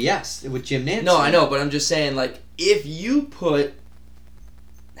CBS with Jim Nantz. No, I know, but I'm just saying, like, if you put,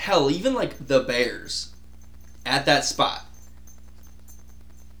 hell, even, like, the Bears at that spot,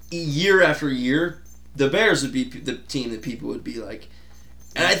 year after year, the Bears would be the team that people would be like...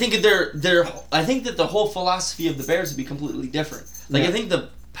 And I think I think that the whole philosophy of the Bears would be completely different. Like,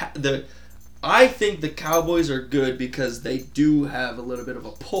 Yeah. I think the Cowboys are good because they do have a little bit of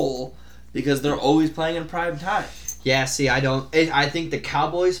a pull because they're always playing in prime time. Yeah, see, I think the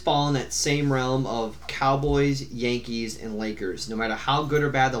Cowboys fall in that same realm of Cowboys, Yankees, and Lakers. No matter how good or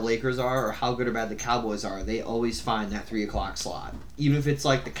bad the Lakers are or how good or bad the Cowboys are, they always find that 3 o'clock slot. Even if it's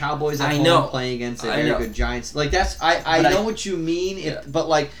like the Cowboys at home playing against a very good Giants. Like, that's... I know what you mean, but,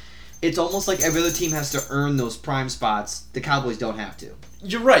 like, it's almost like every other team has to earn those prime spots. The Cowboys don't have to.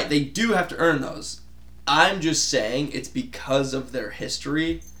 You're right. They do have to earn those. I'm just saying it's because of their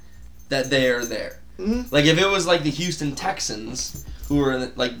history that they are there. Mm-hmm. Like, if it was like the Houston Texans, who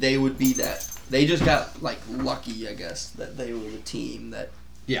were like, they would be that. They just got like lucky, I guess, that they were the team that.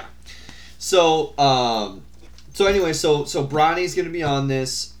 Yeah. So anyway, so Bronny's gonna be on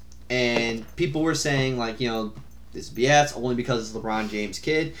this, and people were saying like, you know, this is BS only because it's LeBron James'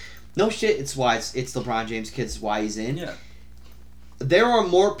 kid. No shit, it's why it's LeBron James' kid. It's why he's in. Yeah. There are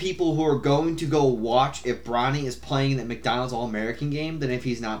more people who are going to go watch if Bronny is playing in the McDonald's All-American game than if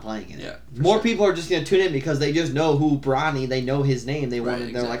he's not playing in it. Yeah, more people are just going to tune in because they just know who Bronny, they know his name. They're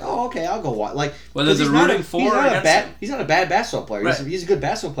like, oh, okay, I'll go watch. Like, whether they're rooting for or against him. He's not a bad basketball player. Right. He's a good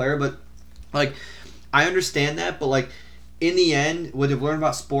basketball player, but like, I understand that. But like, in the end, what they've learned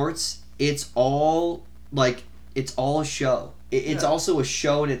about sports, it's all a show. It's also a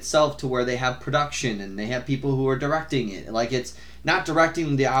show in itself to where they have production and they have people who are directing it. Like, it's not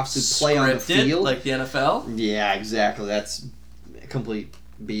directing the opposite play on the field. Like the NFL? Yeah, exactly. That's complete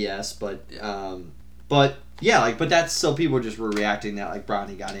BS. But that's so people just were reacting that like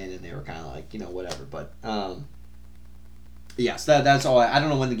Bronny got in and they were kind of like, you know, whatever. But yes, that's all. I don't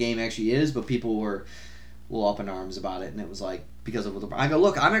know when the game actually is, but people were a little up in arms about it, and it was like because of LeBron. I go,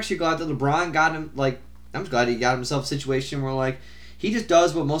 look, I'm actually glad that LeBron got him. Like, I'm glad he got himself a situation where like he just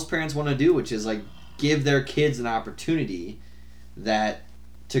does what most parents want to do, which is like give their kids an opportunity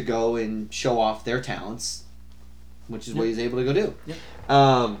to go and show off their talents, which is what he's able to go do.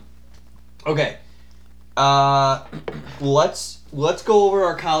 Yeah. Okay. Let's go over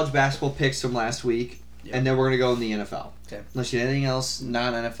our college basketball picks from last week, and then we're gonna go in the NFL. Okay. Unless you have anything else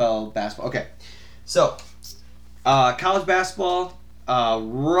non-NFL basketball. Okay. So, college basketball,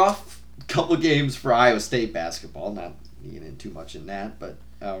 rough couple games for Iowa State basketball. Not getting in too much in that, but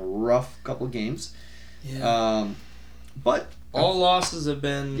rough couple games. Yeah. But all losses have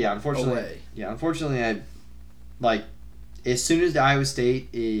been unfortunately away. Yeah, unfortunately, I like as soon as the Iowa State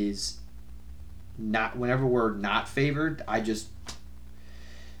is not whenever we're not favored, I think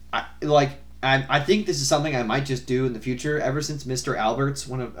this is something I might just do in the future. Ever since Mr. Alberts,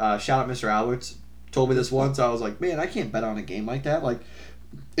 shout out Mr. Alberts, told me this once, I was like, man, I can't bet on a game like that. Like,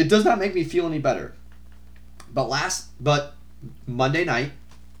 it does not make me feel any better. But Monday night,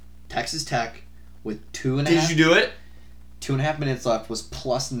 Texas Tech with 2.5. Did you do it? 2.5 minutes left was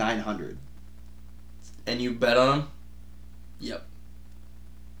plus 900. And you bet on them? Yep.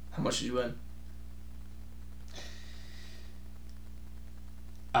 How much did you win?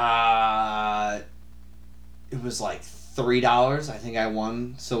 It was like $3. I think I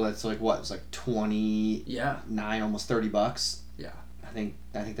won. So that's like what? It was like 29, almost $30. Yeah. I think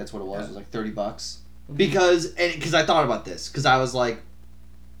that's what it was. Yeah. It was like $30. Mm-hmm. Because I thought about this. Because I was like,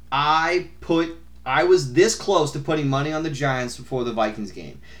 I was this close to putting money on the Giants before the Vikings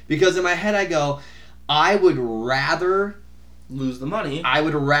game. Because in my head I go, I would rather lose the money. I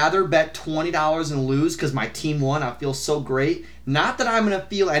would rather bet $20 and lose because my team won. I feel so great. Not that I'm going to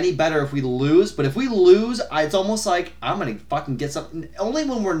feel any better if we lose, but if we lose, it's almost like I'm going to fucking get something. Only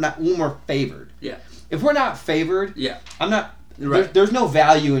when we're favored. Yeah. If we're not favored, I'm not. Right. There's no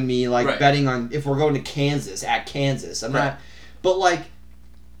value in me right. betting on if we're going to Kansas at Kansas. I'm not. But like,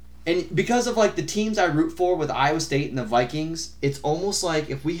 And because of like the teams I root for with Iowa State and the Vikings, it's almost like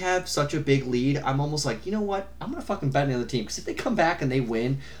if we have such a big lead, I'm almost like, you know what? I'm gonna fucking bet on the other team because if they come back and they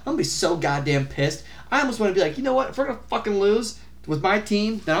win, I'm gonna be so goddamn pissed. I almost want to be like, you know what? If we're gonna fucking lose with my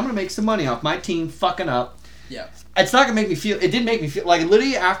team, then I'm gonna make some money off my team fucking up. Yeah. It's not gonna make me feel. It didn't make me feel like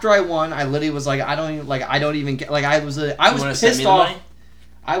literally after I won, I literally was like, I don't even get like I was pissed off.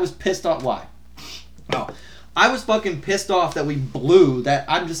 I was pissed off. Why? Oh. I was fucking pissed off that we blew that.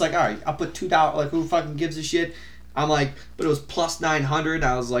 I'm just like, all right, I'll put $2. Like, who fucking gives a shit? I'm like, but it was plus 900.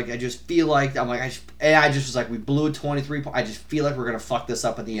 I was like, I just feel like, I'm like, I just was like, we blew a 23 point. I just feel like we're going to fuck this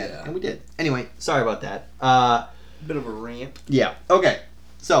up at the end. Yeah. And we did. Anyway, sorry about that. Bit of a rant. Yeah. Okay.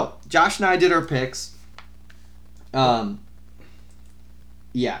 So, Josh and I did our picks.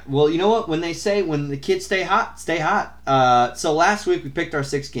 Yeah. Well, you know what? When they say when the kids stay hot, stay hot. So last week we picked our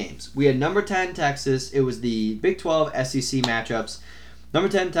 6 games. We had number 10 Texas. It was the Big 12 SEC matchups. Number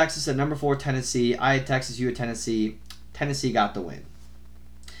 10 Texas and number 4 Tennessee. I had Texas. You had Tennessee. Tennessee got the win.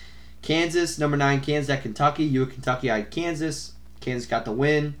 Kansas, number 9 Kansas at Kentucky. You had Kentucky. I had Kansas. Kansas got the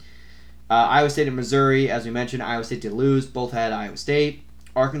win. Iowa State and Missouri. As we mentioned, Iowa State did lose. Both had Iowa State.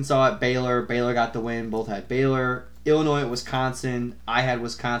 Arkansas at Baylor. Baylor got the win. Both had Baylor. Illinois at Wisconsin. I had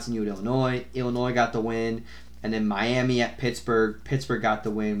Wisconsin. You had Illinois. Illinois got the win. And then Miami at Pittsburgh. Pittsburgh got the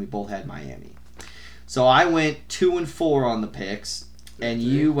win. We both had Miami. So I went 2-4 on the picks, and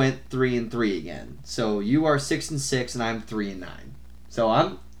you went 3-3 again. So you are 6-6, and I'm 3-9. So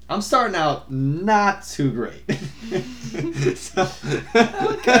I'm starting out not too great. So,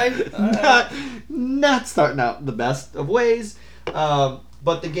 okay. Not starting out the best of ways.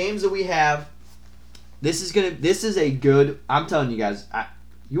 But the games that we have, this is a good. I'm telling you guys,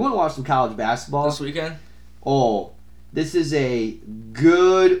 you want to watch some college basketball this weekend? Oh, this is a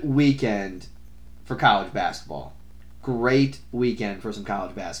good weekend for college basketball. Great weekend for some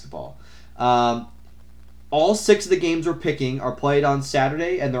college basketball. All 6 of the games we're picking are played on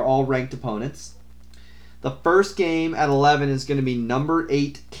Saturday, and they're all ranked opponents. The first game at 11 is going to be number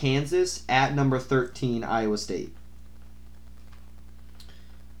 8 Kansas at number 13 Iowa State.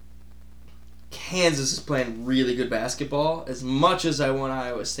 Kansas is playing really good basketball. As much as I want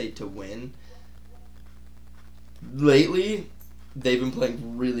Iowa State to win, lately they've been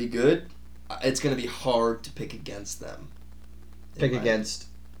playing really good. It's going to be hard to pick against them. Pick against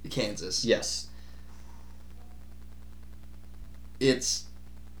Kansas. Yes. It's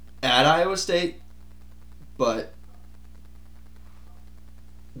at Iowa State, but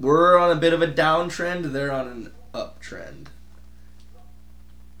we're on a bit of a downtrend. They're on an uptrend.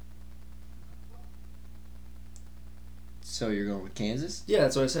 So you're going with Kansas? Yeah,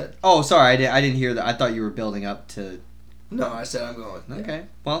 that's what I said. Oh, sorry, I didn't hear that. I thought you were building up to. No, I said I'm going with. Okay,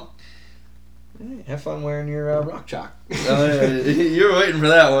 well, have fun wearing your rock chalk. You're waiting for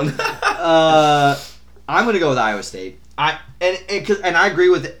that one. I'm gonna go with Iowa State. I agree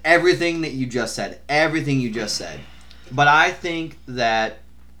with everything that you just said. Everything you just said, but I think that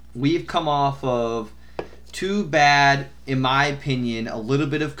we've come off of too bad, in my opinion, a little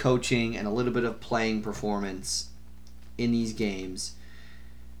bit of coaching and a little bit of playing performance in these games.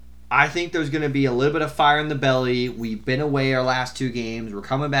 I think there's going to be a little bit of fire in the belly. We've been away our last 2 games. We're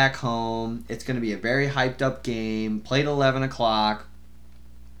coming back home. It's going to be a very hyped up game. Played 11 o'clock.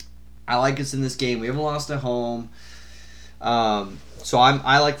 I like us in this game. We haven't lost at home. So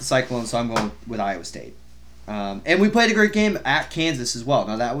I like the Cyclones, so I'm going with Iowa State. And we played a great game at Kansas as well.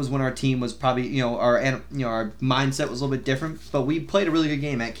 Now that was when our team was probably, our mindset was a little bit different, but we played a really good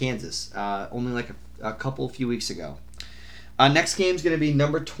game at Kansas. Only like a few weeks ago. Next game is going to be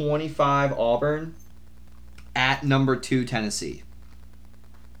number 25 Auburn at number 2 Tennessee.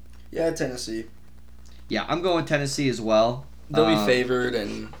 Yeah, Tennessee. Yeah, I'm going Tennessee as well. They'll be favored,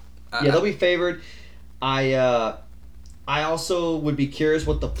 and they'll be favored. I also would be curious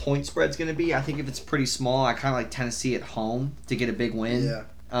what the point spread's going to be. I think if it's pretty small, I kind of like Tennessee at home to get a big win. Yeah.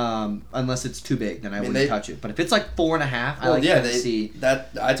 Unless it's too big, then I wouldn't touch it. But if it's like 4.5, I like Tennessee.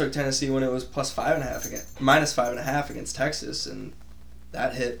 I took Tennessee when it was plus 5.5 minus 5.5 against Texas, and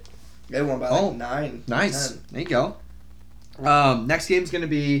that hit. They won by like 9. Nice. 10. There you go. Next game's going to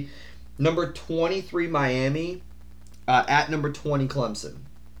be number 23 Miami at number 20 Clemson.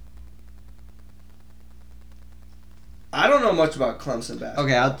 I don't know much about Clemson basketball.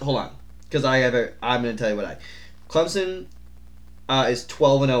 Okay, hold on, because I'm going to tell you what Clemson is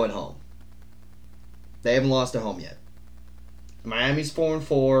 12-0 at home. They haven't lost at home yet. Miami's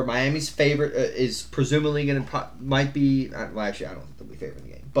 4-4. Miami's favorite is presumably going to might be. Well, actually, I don't think they'll be favored in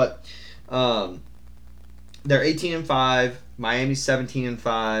the game, but they're 18-5. Miami's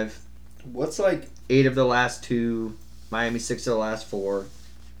 17-5. What's like 8 of the last 2? Miami 6 of the last 4.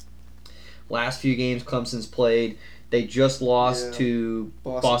 Last few games Clemson's played, they just lost to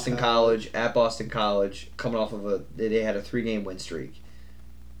Boston College at Boston College, coming off of they had a 3-game win streak.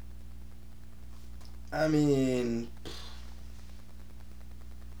 I mean,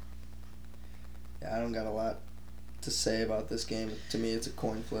 I don't got a lot to say about this game. To me, it's a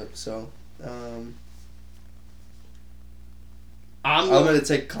coin flip. So, I'm going to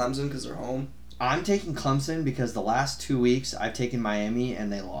take Clemson because they're home. I'm taking Clemson because the last 2 weeks I've taken Miami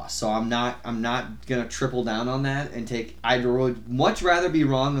and they lost. So I'm not gonna triple down on that and take. I'd much rather be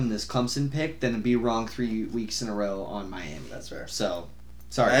wrong on this Clemson pick than be wrong 3 weeks in a row on Miami. That's fair. So,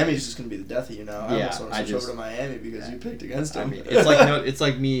 sorry. Miami's just gonna be the death of you now. I Yeah, almost want to switch over to Miami because you picked against them. I mean, it's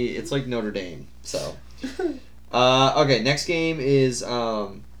like Notre Dame. So, okay. Next game is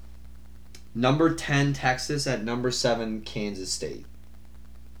number 10 Texas at number 7 Kansas State.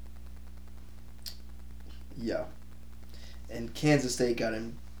 Yeah. And Kansas State got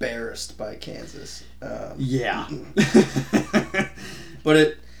embarrassed by Kansas. Yeah.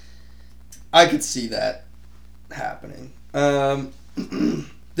 But I could see that happening.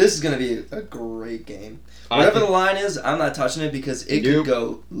 This is going to be a great game. Whatever the line is, I'm not touching it because it could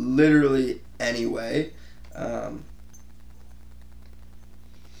go literally any way.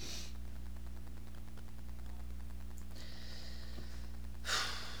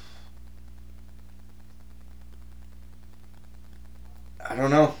 I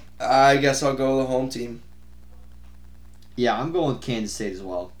don't know. I guess I'll go with the home team. Yeah, I'm going with Kansas State as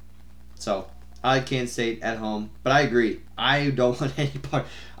well. So, I like Kansas State at home. But I agree. I don't want any part.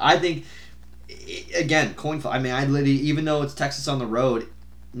 I think, again, coin flip. I mean, I literally, even though it's Texas on the road,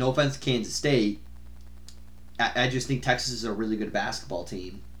 no offense to Kansas State, I just think Texas is a really good basketball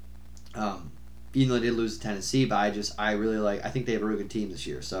team. Even though they did lose to Tennessee, but I think they have a really good team this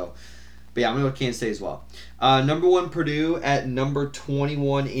year. So, but yeah, I'm going to go with Kansas State as well. Number 1, Purdue at number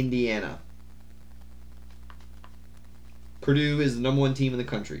 21, Indiana. Purdue is the number 1 team in the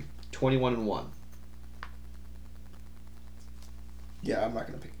country, 21-1. Yeah, I'm not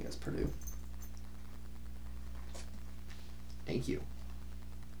going to pick against Purdue. Thank you.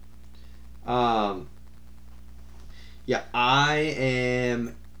 Yeah,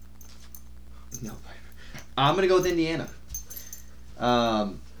 I'm going to go with Indiana.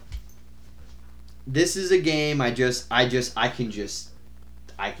 This is a game I can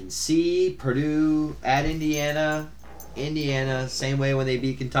see Purdue at Indiana, same way when they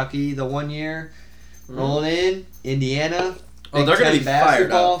beat Kentucky the one year, rolling in Indiana. Oh, they're going to be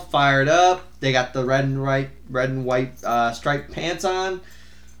fired up. They got the red and white striped pants on.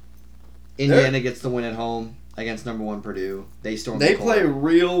 Indiana gets the win at home against number 1 Purdue. They play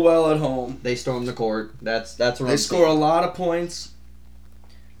real well at home. They storm the court. That's what they score a lot of points.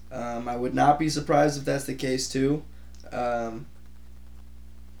 I would not be surprised if that's the case too.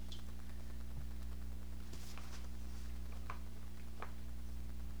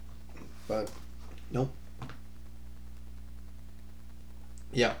 But nope.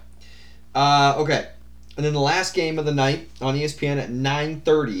 Yeah. Okay. And then the last game of the night on ESPN at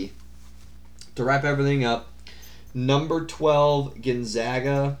 9:30 to wrap everything up. Number 12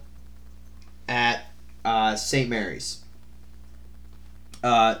 Gonzaga at St. Mary's.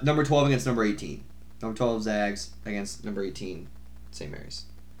 Number 12 against number 18. Number 12 Zags against number 18 St. Mary's.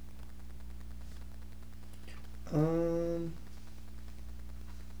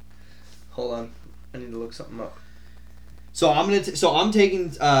 Hold on, I need to look something up. So I'm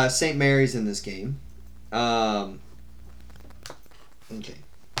taking St. Mary's in this game. Okay.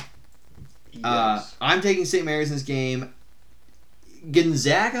 Yes. I'm taking St. Mary's in this game.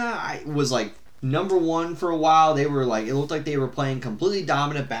 Gonzaga was like number 1 for a while. They were like, it looked like they were playing completely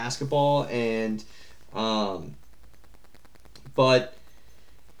dominant basketball, and but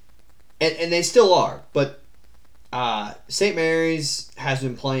they still are. But St. Mary's has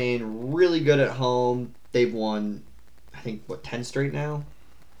been playing really good at home. They've won, I think, 10 straight now.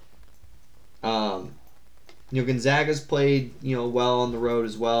 Gonzaga's played, well on the road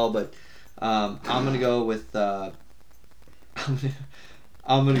as well, but I'm gonna go with I'm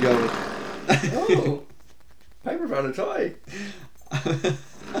gonna go with Oh, Piper found a toy.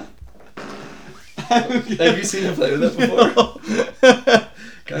 Have you seen him play with that before? No.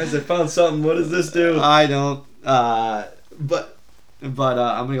 Guys, I found something. What does this do? I don't. But I'm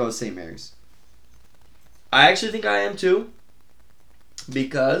gonna go with St. Mary's. I actually think I am too,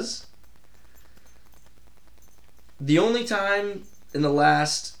 because the only time in the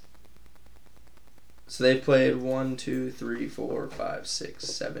last, so they played 1, 2, 3, 4, 5, 6,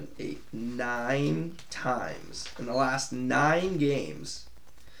 7, 8, 9 times in the last 9 games.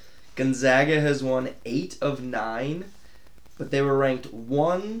 Gonzaga has won 8 of 9, but they were ranked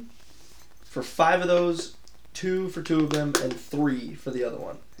 1, for 5 of those, 2 for 2 of them, and 3 for the other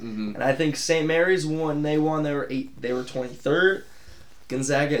one. Mm-hmm. And I think St. Mary's won. They won. They were 23rd.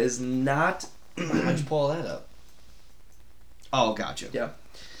 Gonzaga is not. How'd you pull that up? Oh, gotcha. Yeah.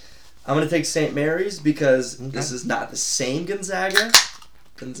 I'm going to take St. Mary's because this is not the same Gonzaga.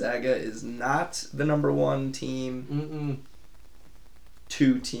 Gonzaga is not the number 1 team,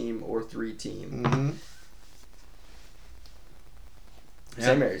 2 team, or 3 team. Mm-hmm.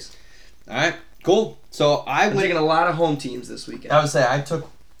 St. Mary's. All right, cool. So I'm taking a lot of home teams this weekend. I would say I took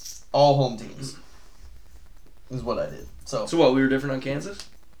all home teams. Is what I did. So what, we were different on Kansas?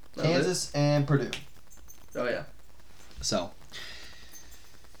 Kansas and Purdue. Oh, yeah. So,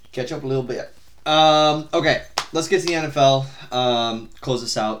 catch up a little bit. Okay, let's get to the NFL. Close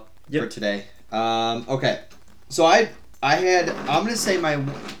this out for today. Okay, so I'm gonna say my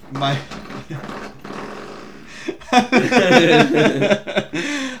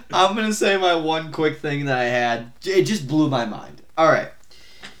I'm gonna say my one quick thing that I had. It just blew my mind. All right,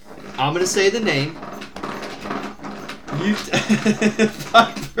 I'm gonna say the name. You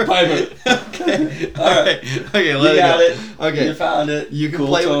Piper. Okay. All right. Okay. Let you got it it. Okay. You found it. You can cool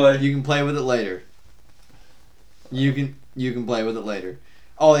play. Toy. You can play with it later. You can play with it later.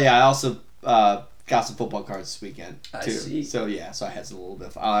 Oh yeah. I also got some football cards this weekend too. I see. So yeah. So I had some a little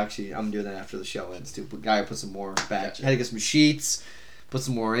bit. I'm doing that after the show ends too. But gotta put some more back. Gotcha. Had to get some sheets. Put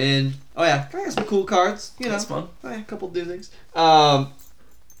some more in. Oh yeah. I got some cool cards. You know. That's fun. Oh, yeah, a couple of new things.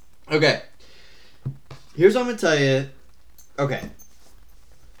 Okay. Here's what I'm gonna tell you. Okay.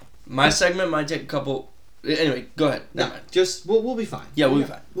 My segment might take a couple. Anyway, go ahead. No, Never mind. just we'll be fine. Yeah, we'll be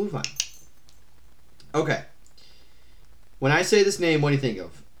fine. We'll be fine. Okay. When I say this name, what do you think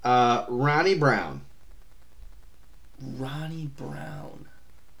of? Ronnie Brown. Ronnie Brown.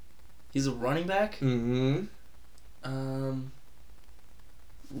 He's a running back? Mm-hmm.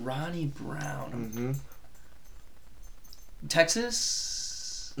 Ronnie Brown. Mm-hmm.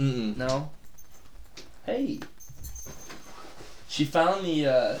 Texas? Mm-mm. No. Hey. She found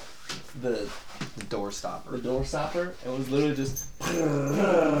the door stopper. the door stopper and was literally just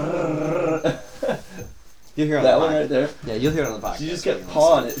You'll hear it on that the one podcast. right there. Yeah, you'll hear it on the podcast. She just kept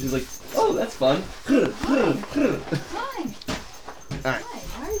pawing it. She's like, "Oh, that's fun." Hi. All right. Hi.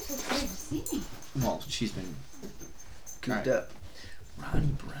 Why are you so excited to see me? Well, she's been Cooped All up. Ronnie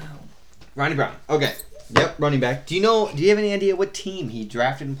Brown. Ronnie Brown. Okay. Yep, running back. Do you have any idea what team he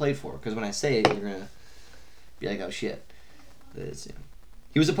drafted and played for? Because when I say it, you're gonna be like, "Oh shit."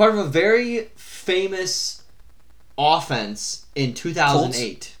 He was a part of a very famous offense in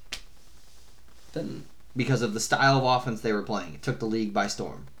 2008 Then because of the style of offense they were playing. It took the league by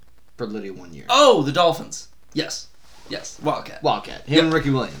storm for literally 1 year. oh, the Dolphins. Yes. Wildcat. Wildcat. Him and Ricky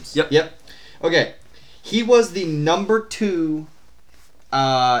Williams. Yep. Okay. He was the number 2.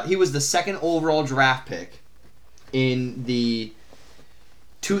 He was the second overall draft pick in the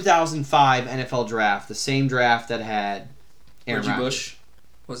 2005 NFL draft, the same draft that had Aaron Reggie Rodgers. Bush.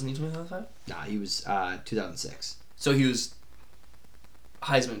 Wasn't he 2005? Nah, he was 2006. So he was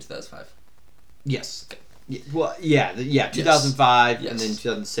Heisman in 2005. Yes. Well, yeah, 2005, and then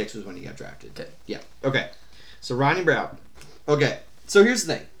 2006 was when he got drafted. Okay. Yeah. Okay. So Ronnie Brown. Okay. So here's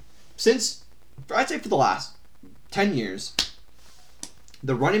the thing. Since I'd say for the last 10 years,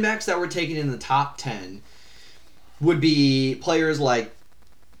 the running backs that were taken in the top 10 would be players like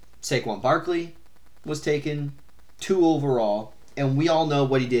Saquon Barkley was taken 2 overall, and we all know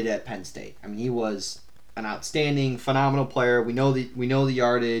what he did at Penn State. I mean, he was an outstanding, phenomenal player. We know the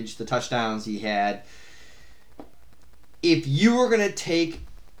yardage, the touchdowns he had. If you were going to take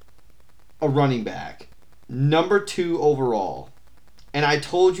a running back, number 2 overall, and I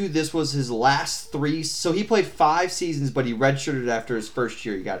told you this was his last 3, so he played 5 seasons, but he redshirted after his first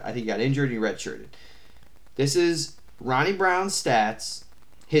year. I think he got injured and he redshirted. This is Ronnie Brown's stats,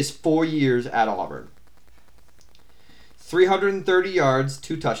 his 4 years at Auburn. 330 yards,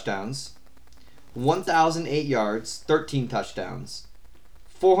 2 touchdowns. 1,008 yards, 13 touchdowns.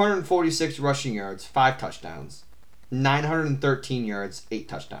 446 rushing yards, 5 touchdowns. 913 yards, 8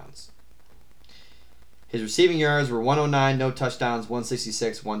 touchdowns. His receiving yards were 109, no touchdowns,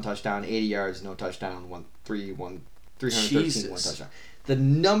 166, 1 touchdown, 80 yards, no touchdown, 313, Jesus. 1 touchdown. The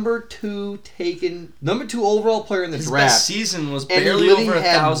number 2 overall player in the His draft. best season was And he barely literally over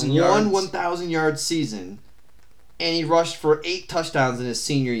 1,000 yards. 1,000 yard season, and he rushed for 8 touchdowns in his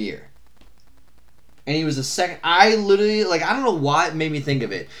senior year. And he was the second. I literally, I don't know why it made me think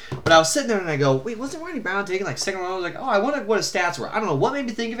of it, but I was sitting there and I go, wait, wasn't Ronnie Brown taken second round? I was like, oh, I wonder what his stats were. I don't know what made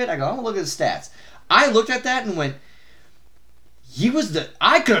me think of it. I go, I'm gonna look at his stats. I looked at that and went,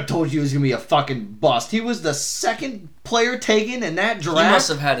 I could have told you he was going to be a fucking bust. He was the second player taken in that draft. He must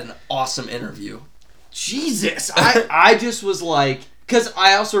have had an awesome interview. Jesus. I just was like, because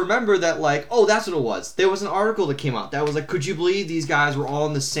I also remember that, like, oh, that's what it was. There was an article that came out that was like, could you believe these guys were all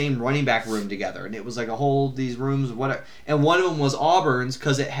in the same running back room together? And it was like these rooms, whatever. And one of them was Auburn's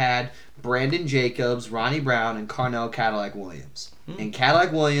because it had Brandon Jacobs, Ronnie Brown, and Carnell Cadillac Williams. And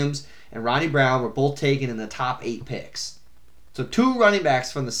Cadillac Williams and Ronnie Brown were both taken in the top 8 picks. So 2 running backs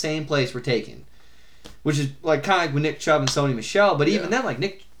from the same place were taken, which is like kind of like with Nick Chubb and Sony Michel. But even then, like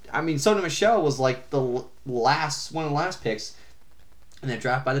Sony Michel was like one of the last picks in that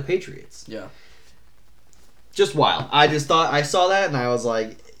draft by the Patriots. Yeah, just wild. I just thought I saw that and I was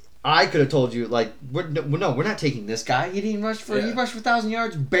like, I could have told you like, we're not taking this guy. He didn't rush for 1,000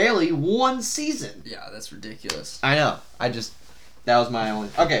 yards barely one season. Yeah, that's ridiculous. I know. That was my only.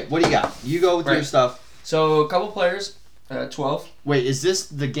 Okay, what do you got? You go with your stuff. So a couple players. 12. Wait, is this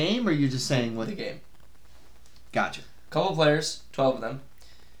the game, or are you just saying what? The game. Gotcha. Couple players, 12 of them.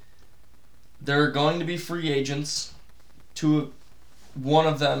 They're going to be free agents. One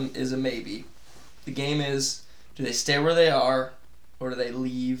of them is a maybe. The game is, do they stay where they are, or do they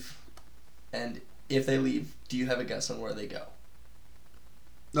leave? And if they leave, do you have a guess on where they go?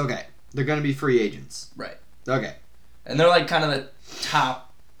 Okay, they're going to be free agents. Right. Okay. And they're like kind of the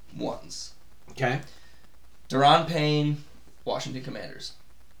top ones. Okay. Deron Payne, Washington Commanders.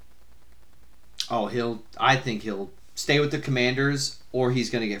 Oh, I think he'll stay with the Commanders, or he's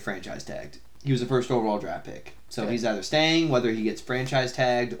going to get franchise tagged. He was the first overall draft pick. So he's either staying, whether he gets franchise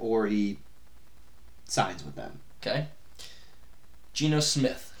tagged, or he signs with them. Okay. Geno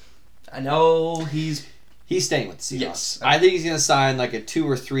Smith. I know he's staying with the Seahawks. Yes. I think he's going to sign like a 2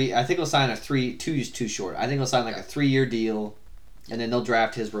 or 3. I think he'll sign a 3. 2 is too short. I think he'll sign like a 3-year deal, and then they'll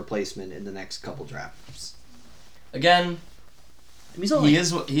draft his replacement in the next couple drafts. Again, he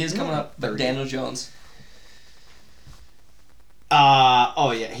is coming up, but 30. Daniel Jones.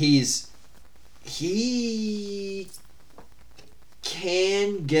 He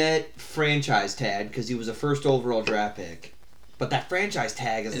can get franchise tagged because he was a first overall draft pick, but that franchise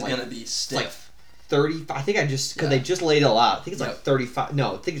tag is gonna be stiff. Like 30. I think because they just laid it all out. I think it's like 35.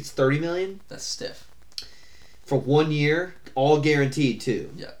 No, I think it's 30 million. That's stiff for 1 year, all guaranteed too.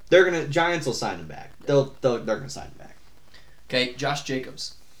 Yeah, Giants will sign him back. They're gonna sign him back. Okay, Josh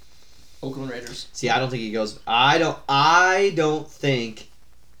Jacobs, Oakland Raiders. See, I don't think he goes. I don't think.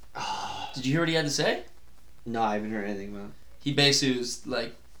 Did you hear what he had to say? No, I haven't heard anything about it. He basically was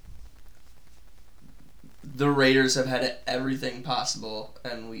like, the Raiders have had everything possible,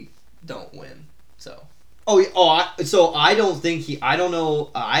 and we don't win. So. So I don't think I don't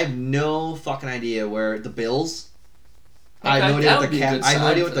know. I have no fucking idea where the Bills. I have no idea what the cap. I have no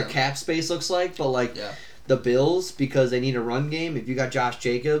idea what the cap space looks like, but like. Yeah. The Bills, because they need a run game. If you got Josh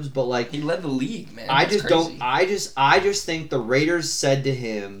Jacobs, but like he led the league, man. I just think the Raiders said to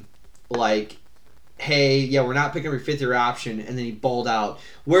him, like, "Hey, yeah, we're not picking up your 5th-year option," and then he balled out.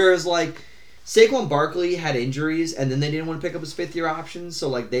 Whereas like Saquon Barkley had injuries, and then they didn't want to pick up his 5th-year option, so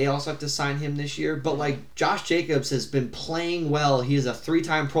like they also have to sign him this year. But like Josh Jacobs has been playing well. He is a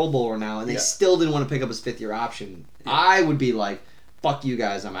 3-time Pro Bowler now, and they still didn't want to pick up his 5th-year option. Yeah. I would be like, fuck you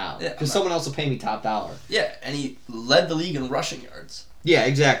guys, I'm out. Because someone else will pay me top dollar. Yeah, and he led the league in rushing yards. Yeah,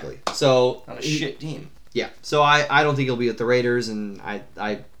 exactly. So on a shit team. Yeah, so I don't think he'll be with the Raiders, and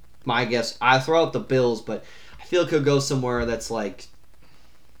my guess, I throw out the Bills, but I feel it could go somewhere that's like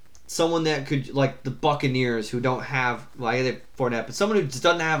someone that could, like the Buccaneers, who don't have, like they have Fournette, but someone who just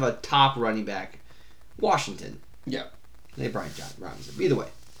doesn't have a top running back. Washington. Yeah. They have Brian Robinson. Either way.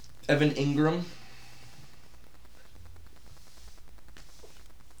 Evan Ingram.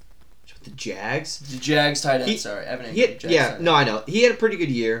 The Jags? The Jags tight end, sorry. Evan Ingram. I know. He had a pretty good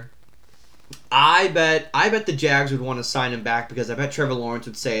year. I bet the Jags would want to sign him back because I bet Trevor Lawrence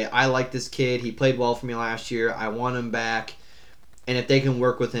would say, I like this kid. He played well for me last year. I want him back. And if they can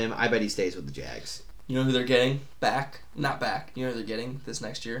work with him, I bet he stays with the Jags. You know who they're getting back? Not back. You know who they're getting this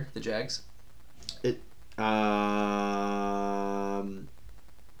next year? The Jags?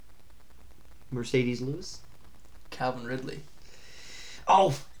 Mercedes Lewis? Calvin Ridley.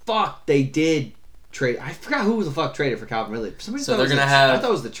 Oh, fuck, they did trade. I forgot who the fuck traded for Calvin Ridley. So they're going to have... I thought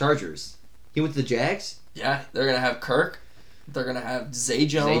it was the Chargers. He went to the Jags? Yeah, they're going to have Kirk. They're going to have Zay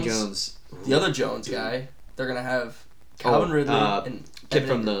Jones. The other Jones guy. They're going to have Calvin Ridley and kid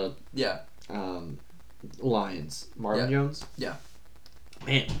from the Lions. Marvin Jones? Yeah.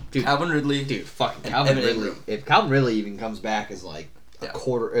 Man, dude. Calvin Ridley. Dude, fucking Calvin Ridley. If Calvin Ridley even comes back as like a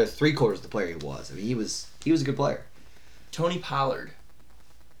quarter, 3/4 of the player he was. I mean, he was a good player. Tony Pollard.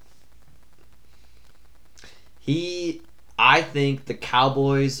 I think the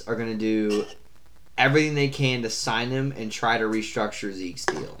Cowboys are going to do everything they can to sign him and try to restructure Zeke's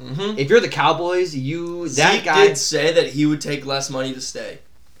deal. Mm-hmm. If you're the Cowboys, Zeke did say that he would take less money to stay.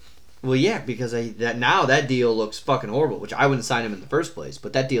 Well, yeah, because that deal looks fucking horrible, which I wouldn't sign him in the first place.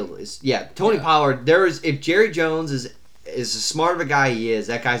 But that deal is Tony Pollard. If Jerry Jones is as smart of a guy he is,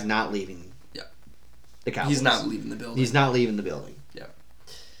 that guy's not leaving. Yeah, the Cowboys. He's not leaving the building. He's not leaving the building. Yeah.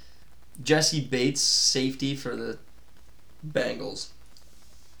 Jesse Bates, safety for the Bengals.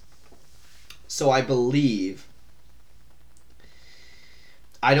 So I believe.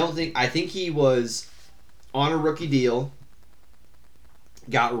 I think he was on a rookie deal.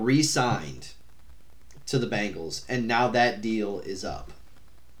 Got re-signed to the Bengals, and now that deal is up.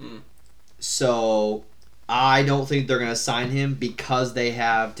 So I don't think they're going to sign him because they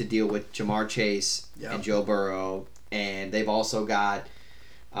have to deal with Jamar Chase and Joe Burrow, and they've also got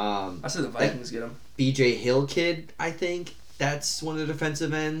I said the Vikings get him. B.J. Hill kid, I think. That's one of the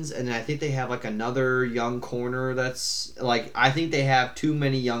defensive ends, and I think they have like another young corner that's like I think they have too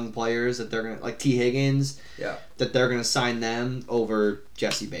many young players that they're gonna like T. Higgins. Yeah. That they're gonna sign them over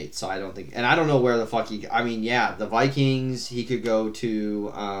Jesse Bates. So I don't think, and I don't know where the fuck the Vikings. He could go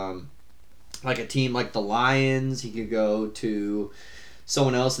to like a team like the Lions. He could go to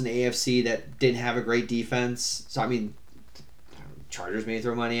someone else in the AFC that didn't have a great defense. So I mean, Chargers may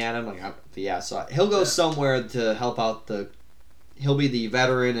throw money at him. So he'll go somewhere to help out the. He'll be the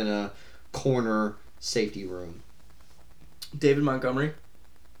veteran in a corner safety room. David Montgomery.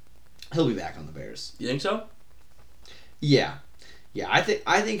 He'll be back on the Bears. You think so? Yeah. I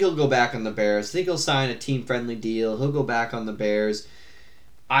think he'll go back on the Bears. I think he'll sign a team friendly deal. He'll go back on the Bears.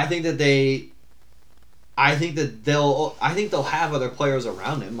 I think they'll have other players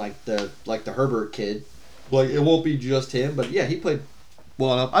around him, like the Herbert kid. Like it won't be just him, but yeah, he played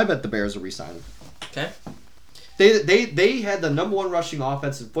well enough. I bet the Bears will re-sign him. Okay. They had the number one rushing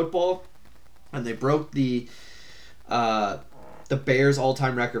offense in football, and they broke the Bears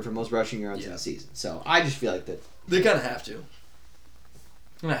all-time record for most rushing yards in the season. So I just feel like that they kind of have to.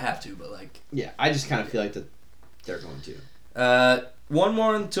 Not have to, but like I just kind of feel like that they're going to. One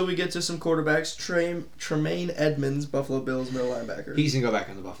more until we get to some quarterbacks. Tremaine Edmonds, Buffalo Bills middle linebacker. He's gonna go back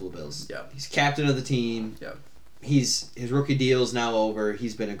on the Buffalo Bills. Yeah, he's captain of the team. Yeah, his rookie deal is now over.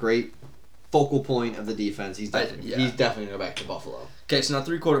 He's been a great focal point of the defense. He's definitely gonna go back to Buffalo. Okay, so now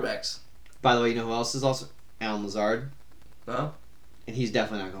 3 quarterbacks. By the way, you know who else is also Alan Lazard? Huh? And he's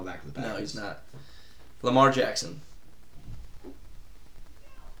definitely not going back to the Packers. No, he's not. Lamar Jackson.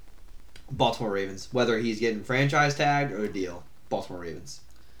 Baltimore Ravens. Whether he's getting franchise tagged or a deal, Baltimore Ravens.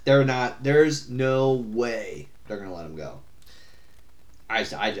 There's no way they're gonna let him go.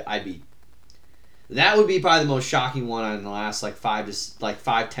 That would be probably the most shocking one in the last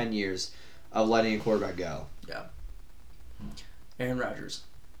 5-10 years of letting a quarterback go. Yeah. Aaron Rodgers.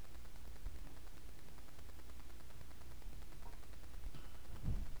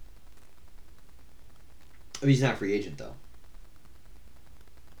 I mean, he's not a free agent though.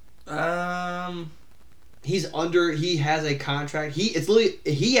 He has a contract.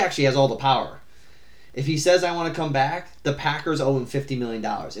 He actually has all the power. If he says I want to come back, the Packers owe him $50 million.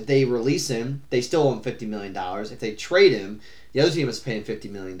 If they release him, they still owe him $50 million. If they trade him, the other team is paying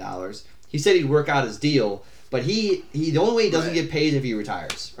 $50 million. He said he'd work out his deal, but the only way he doesn't get paid is if he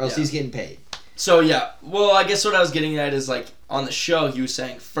retires, or else he's getting paid. So well, I guess what I was getting at is like on the show he was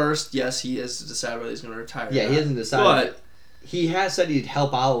saying first, yes, he has to decide whether he's going to retire. Yeah, he hasn't decided. But he has said he'd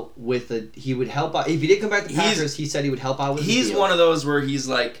help out he would help out if he did come back to Packers. He said he would help out with. He's one of those where he's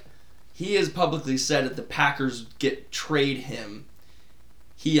like. He has publicly said if the Packers trade him,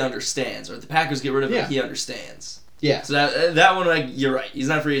 he understands. Or if the Packers get rid of him, he understands. Yeah. So that one, you're right. He's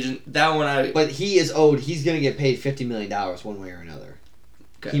not a free agent. That one, But he is owed. He's going to get paid $50 million one way or another.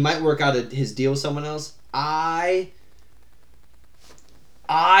 Okay. He might work out his deal with someone else. I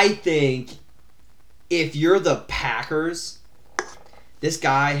think if you're the Packers, this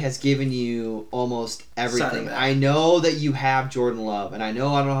guy has given you almost everything. I know that you have Jordan Love, and I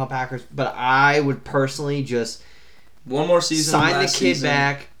don't know how Packers, but I would personally just one more season. Sign the kid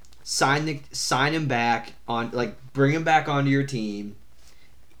back. Sign him back on bring him back onto your team.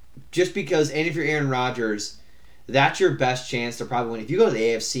 Just because, and if you're Aaron Rodgers, that's your best chance to probably win. If you go to the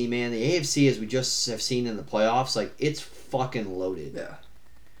AFC, man, the AFC, as we just have seen in the playoffs, it's fucking loaded. Yeah.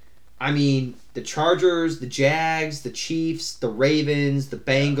 I mean, the Chargers, the Jags, the Chiefs, the Ravens, the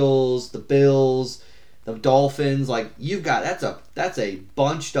Bengals, the Bills, the Dolphins. You've got that's a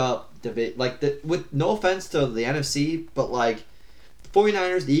bunched up division. With no offense to the NFC, but the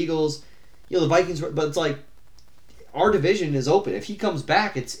 49ers, the Eagles, the Vikings. But it's our division is open. If he comes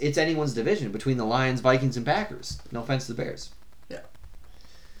back, it's anyone's division between the Lions, Vikings, and Packers. No offense to the Bears. Yeah.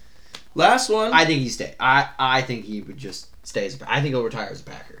 Last one. I think he stay. I think he would just stay as a I think he'll retire as a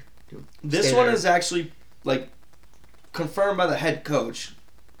Packer. This one is actually, like, confirmed by the head coach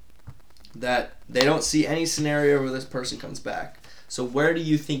that they don't see any scenario where this person comes back. So where do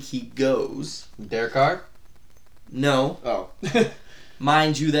you think he goes? Derek Carr? No. Oh.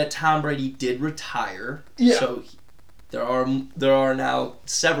 Mind you that Tom Brady did retire. Yeah. So there are now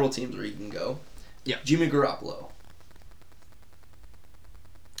several teams where he can go. Yeah. Jimmy Garoppolo.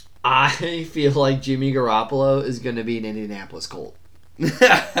 I feel like Jimmy Garoppolo is going to be an Indianapolis Colt.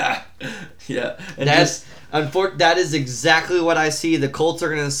 Yeah. And that is exactly what I see. The Colts are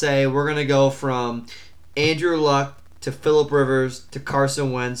going to say, we're going to go from Andrew Luck to Phillip Rivers to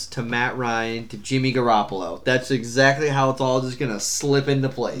Carson Wentz to Matt Ryan to Jimmy Garoppolo. That's exactly how it's all just going to slip into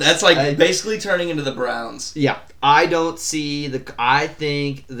place. That's like basically turning into the Browns. Yeah. I don't see I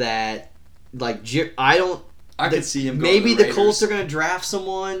think that, like, I could see him going maybe to the the Colts are going to draft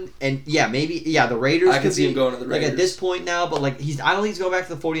someone, and the Raiders. I could see him going to the Raiders. Like, at this point now, but like I don't think he's going back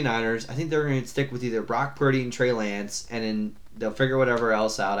to the 49ers. I think they're going to stick with either Brock Purdy and Trey Lance, and then they'll figure whatever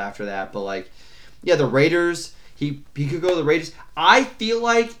else out after that. But like, yeah, the Raiders. He could go to the Raiders. I feel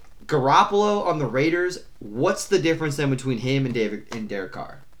like Garoppolo on the Raiders. What's the difference then between him and Derek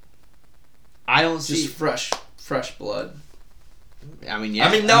Carr? I don't see fresh blood. I mean, yeah.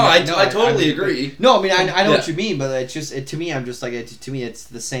 I totally agree. No, I mean, I know what you mean, but it's just to me, I'm just like to me, it's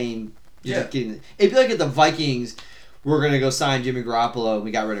the same. It'd be like if the Vikings were gonna go sign Jimmy Garoppolo and we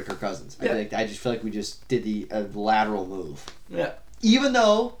got rid of Kirk Cousins. I just feel like we just did the lateral move. Yeah. Even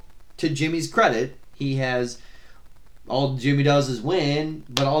though, to Jimmy's credit, he has all Jimmy does is win,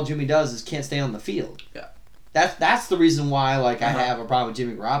 but all Jimmy does is can't stay on the field. Yeah. That's the reason why I have a problem with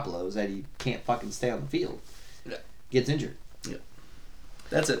Jimmy Garoppolo is that he can't fucking stay on the field. Yeah. Gets injured. Yeah.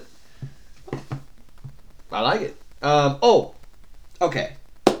 That's it. I like it. Okay.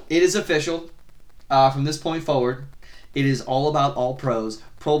 It is official. From this point forward, it is all about all pros.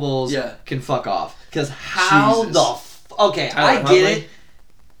 Pro Bowls can fuck off. Because how Jesus. Okay, Tyler I Huntley. get it.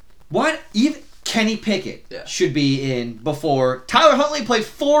 What? Even Kenny Pickett should be in before. Tyler Huntley played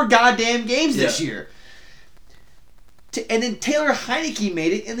 4 goddamn games this year. And then Taylor Heineke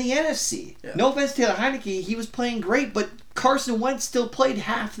made it in the NFC. Yeah. No offense to Taylor Heineke, he was playing great, but Carson Wentz still played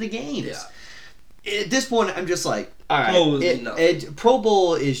half the games. Yeah. At this point, I'm just like, all right, Pro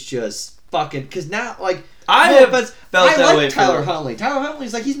Bowl is just fucking because now, like, I like Tyler Huntley. Tyler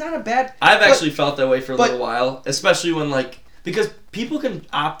Huntley's like he's not a bad. I've actually felt that way for a little while, especially when because people can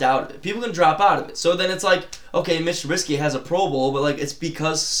opt out of it, people can drop out of it. So then it's like, okay, Mitch Trubisky has a Pro Bowl, but like it's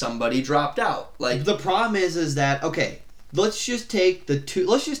because somebody dropped out. Like the problem is that let's just take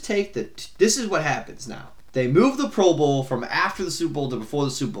this is what happens now. They move the Pro Bowl from after the Super Bowl to before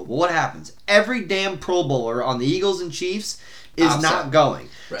the Super Bowl. Well, what happens? Every damn Pro Bowler on the Eagles and Chiefs is not going.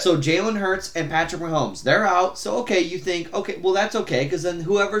 Right. So Jalen Hurts and Patrick Mahomes, they're out. So, okay, you think, okay, well, that's okay, because then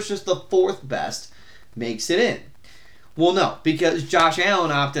whoever's just the 4th best makes it in. Well, no, because Josh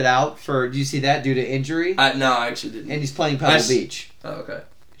Allen opted out do you see that, due to injury? No, I actually didn't. And he's playing Pebble Beach. Oh, okay.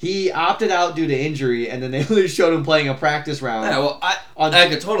 He opted out due to injury, and then they literally showed him playing a practice round. Yeah, well, I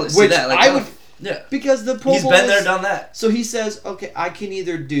could totally see that. Like, yeah. Because the Pro Bowl he's been there, done that. So he says, okay, I can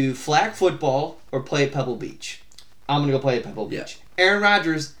either do flag football or play at Pebble Beach. I'm going to go play at Pebble Beach. Aaron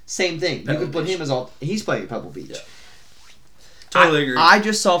Rodgers, same thing. You could put him as he's playing at Pebble Beach. Yeah. Totally agree. I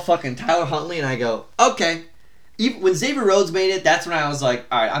just saw fucking Tyler Huntley and I go, okay. When Xavier Rhodes made it, that's when I was like,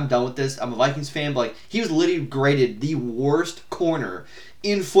 all right, I'm done with this. I'm a Vikings fan, but like, he was literally graded the worst corner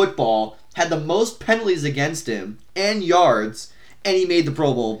in football, had the most penalties against him and yards, and he made the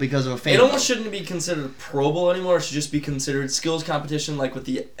Pro Bowl because of a fan. It almost shouldn't be considered Pro Bowl anymore. It should just be considered skills competition like what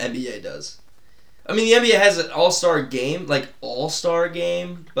the NBA does. I mean, the NBA has an all-star game, but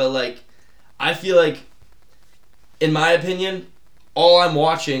like, I feel like, in my opinion, all I'm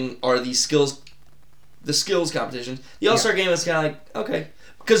watching are the skills competitions. The all-star game is kind of like, okay.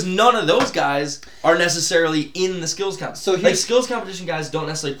 Because none of those guys are necessarily in the skills competition. So skills competition guys don't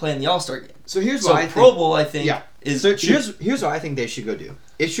necessarily play in the all-star game. So here's what I think. Pro Bowl, I think, is... So here's what I think they should go do.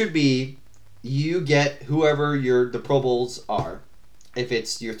 It should be, you get whoever the Pro Bowls are. If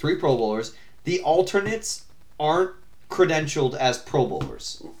it's your 3 Pro Bowlers, the alternates aren't credentialed as Pro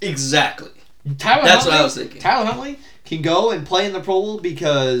Bowlers. Exactly. That's what I was thinking. Tyler Huntley can go and play in the Pro Bowl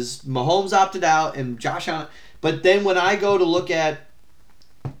because Mahomes opted out and Josh Allen. But then when I go to look at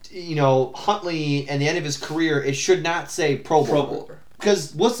Huntley and the end of his career, it should not say Pro Bowler.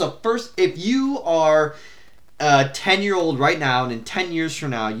 Because what's the first... If you are a 10-year-old right now, and in 10 years from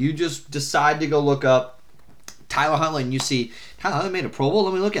now, you just decide to go look up Tyler Huntley and you see Tyler Huntley made a Pro Bowl.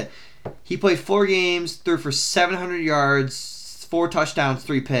 Let me look at it. He played 4 games, threw for 700 yards, 4 touchdowns,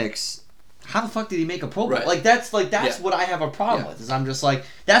 3 picks. How the fuck did he make a Pro Bowl? Right. That's what I have a problem with. Is I'm just like,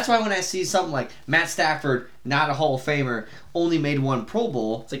 that's why when I see something like Matt Stafford, not a Hall of Famer, only made 1 Pro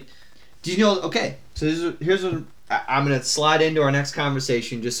Bowl. It's like, do you know? Okay, so here's what I'm gonna slide into our next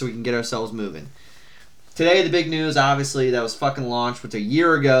conversation just so we can get ourselves moving. Today, the big news, obviously, that was fucking launched, which a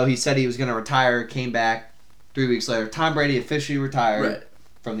year ago he said he was gonna retire, came back 3 weeks later. Tom Brady officially retired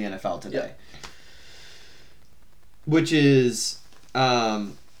from the NFL today, which is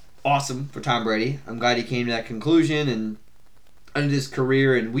awesome for Tom Brady. I'm glad he came to that conclusion and ended his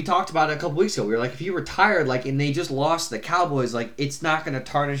career. And we talked about it a couple weeks ago. We were like, if he retired, like, and they just lost the Cowboys, like, it's not going to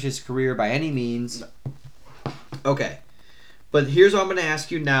tarnish his career by any means. No. Okay. But here's what I'm going to ask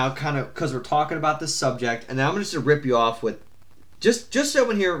you now, kind of, because we're talking about this subject, and I'm going to just rip you off with, just so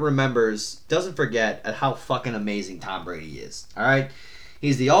everyone here remembers, doesn't forget at how fucking amazing Tom Brady is. All right?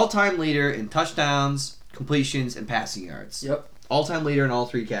 He's the all-time leader in touchdowns, completions, and passing yards. Yep. All-time leader in all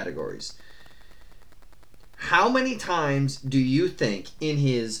 3 categories. How many times do you think in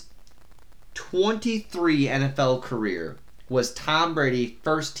his 23 NFL career was Tom Brady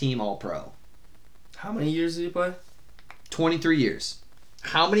first team All-Pro? How many years did he play? 23 years.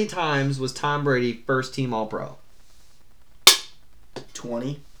 How many times was Tom Brady first team All-Pro?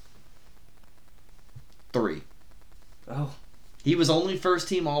 20. 3. Oh. He was only first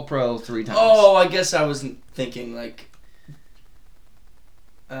team All-Pro 3 times. Oh, I guess I wasn't thinking like...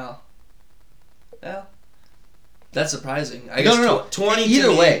 Well. That's surprising. I guess No. 20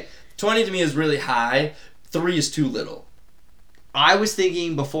 Either way. 20 to me is really high. 3 is too little. I was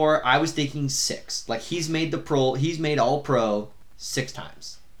thinking 6. Like he's made All-Pro 6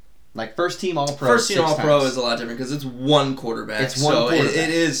 times. Like first team All-Pro. First team 6 All-Pro times. is a lot different because it's one quarterback. It's one quarterback.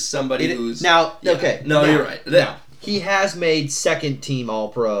 It is somebody who's now. Yeah. Okay. No, now, you're right. Now, he has made second team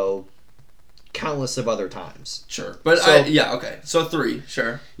All-Pro countless of other times. Sure, but So, okay. So 3,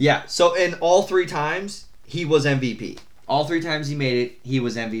 sure. Yeah. So in all 3 times he was MVP. All 3 times he made it, he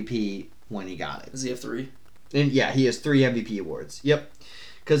was MVP when he got it. Does he have 3? And yeah, he has 3 MVP awards. Yep.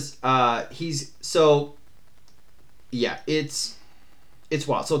 Because he's so. Yeah, it's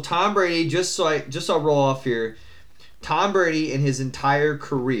wild. So Tom Brady, just so I'll roll off here. Tom Brady in his entire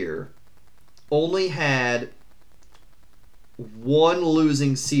career only had 1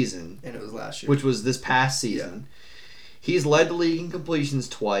 losing season, And it was last year, which was this past season. Yeah. He's led the league in completions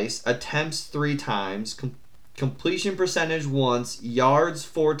twice, attempts 3 times, completion percentage once, yards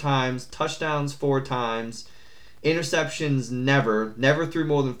 4 times, touchdowns 4 times, interceptions never threw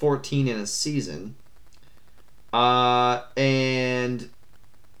more than 14 in a season. And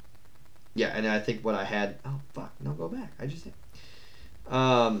I think what I had. Oh fuck! No, go back. I just did.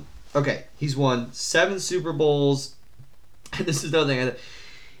 Okay, he's won 7 Super Bowls. And this is the other thing.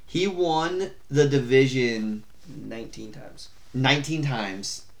 He won the division 19 times. 19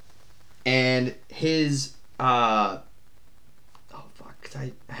 times. And his oh fuck!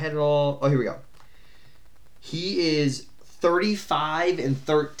 I had it all. Oh, here we go. He is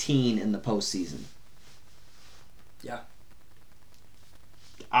 35-13 in the postseason. Yeah.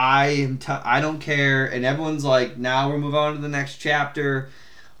 I don't care, and everyone's like, now we're moving on to the next chapter.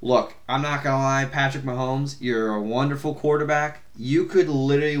 Look, I'm not gonna lie, Patrick Mahomes, you're a wonderful quarterback. You could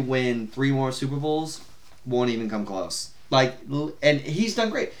literally win 3 more Super Bowls, won't even come close. Like, and he's done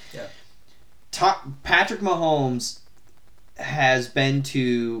great. Yeah. Patrick Mahomes has been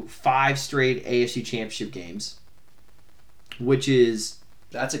to 5 straight AFC Championship games, which is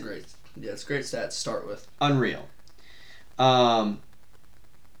it's a great stat to start with. Unreal. But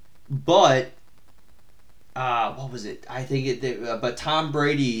what was it? I think but Tom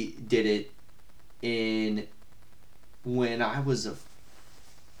Brady did it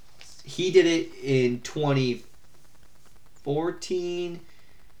he did it in 2014.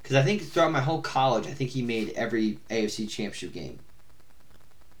 Because I think throughout my whole college, I think he made every AFC Championship game.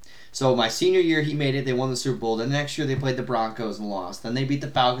 So my senior year, he made it. They won the Super Bowl. Then the next year, they played the Broncos and lost. Then they beat the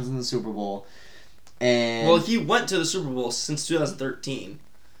Falcons in the Super Bowl. And well, he went to the Super Bowl since 2013.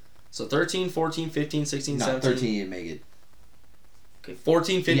 So 13, 14, 15, 16, 17. 13 he didn't make it. Okay,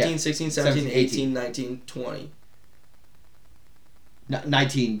 14, 15, 16, 17, 17, 18, 19, 20.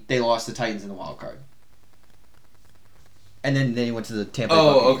 19, they lost the Titans in the wild card. And then he went to the Tampa Bay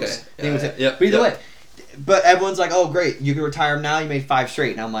Buccaneers. Okay. But either way, but everyone's like, oh, great, you can retire him now. You made 5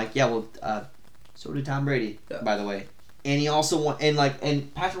 straight. And I'm like, yeah, well, so did Tom Brady, by the way. And he also won, and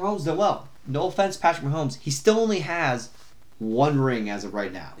Patrick Mahomes did well. No offense, Patrick Mahomes. He still only has 1 ring as of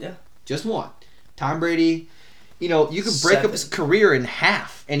right now. Yeah. Just 1. Tom Brady, you could break up his career in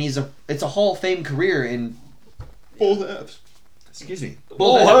half, and it's a Hall of Fame career in Both halves. Excuse me.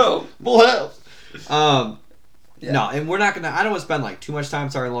 Bull hell. Both halves. Yeah. No, and we're not gonna. I don't want to spend like too much time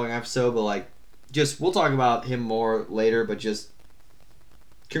starting a long episode, but like, just we'll talk about him more later. But just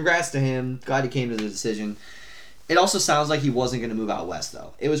congrats to him. Glad he came to the decision. It also sounds like he wasn't going to move out west,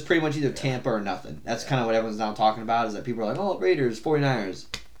 though. It was pretty much either Tampa or nothing. That's kind of what everyone's now talking about, is that people are like, oh, Raiders, 49ers.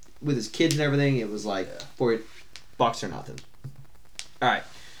 With his kids and everything, it was like $40 or nothing. All right.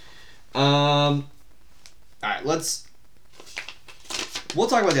 All right, we'll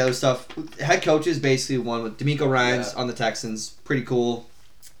talk about the other stuff. Head coaches basically won with D'Amico Ryans on the Texans. Pretty cool.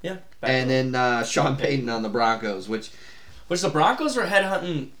 Yeah. And then Sean Payton on the Broncos, which the Broncos are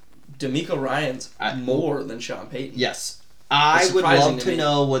headhunting D'Amico Ryans more than Sean Payton. Yes. I would love to me.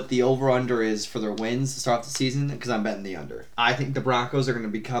 know what the over-under is for their wins to start off the season, because I'm betting the under. I think the Broncos are going to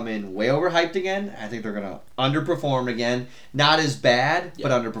become in way overhyped again. I think they're going to underperform again. Not as bad,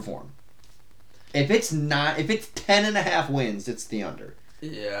 but underperform. If it's 10.5 wins, it's the under.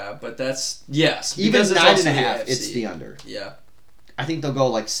 Yeah, but that's yes. Even 9.5, it's the under. Yeah. I think they'll go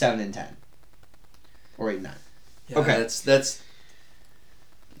like 7-10. Or 8-9. Yeah, okay. That's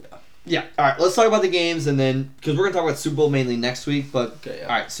Yeah. All right. Let's talk about the games, and then because we're gonna talk about Super Bowl mainly next week. But all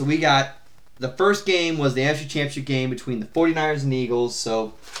right. So we got the first game was the NFC Championship game between the 49ers and the Eagles.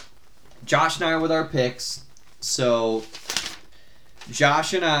 So Josh and I are with our picks. So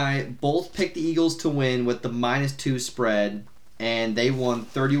Josh and I both picked the Eagles to win with the -2 spread, and they won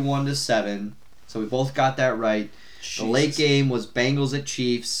 31-7. So we both got that right. Jesus. The late game was Bengals at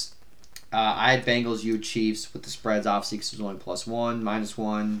Chiefs. I had Bengals, you had Chiefs with the spreads, obviously, because it was only +1,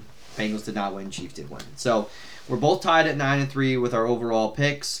 -1. Bengals did not win, Chiefs did win. So we're both tied at 9-3 with our overall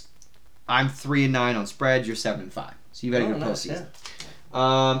picks. I'm 3-9 on spreads. You're 7-5. So you've had a good postseason.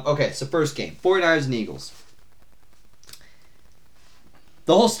 Yeah. Okay, so first game, 49ers and Eagles.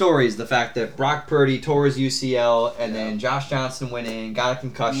 The whole story is the fact that Brock Purdy tore his UCL, and then Josh Johnson went in, got a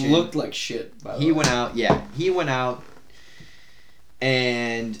concussion. Looked like shit, by the way. He went out, he went out.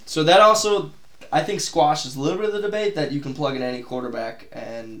 And so that also, I think, squashes a little bit of the debate that you can plug in any quarterback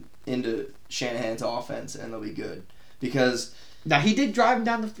and into Shanahan's offense and they'll be good. Because now he did drive him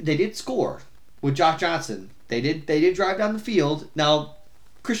down they did score with Josh Johnson. They did drive down the field. Now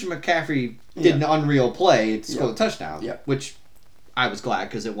Christian McCaffrey did an unreal play to score the touchdown, which I was glad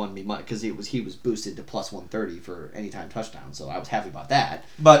because it won me money because he was boosted to +130 for anytime touchdown. So I was happy about that.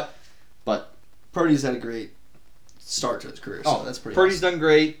 But Purdy's had a great start to his career. So that's pretty. Purdy's done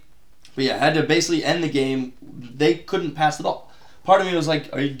great. But yeah, had to basically end the game. They couldn't pass the ball. Part of me was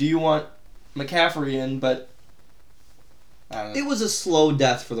like, do you want McCaffrey in? But I don't know. It was a slow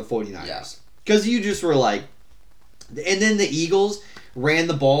death for the 49ers. Yeah. Because you just were like... And then the Eagles ran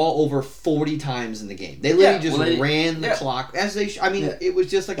the ball over 40 times in the game. They literally ran the clock. As they it was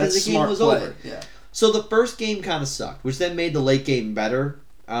just like as the game was over. Yeah. So the first game kind of sucked, which then made the late game better.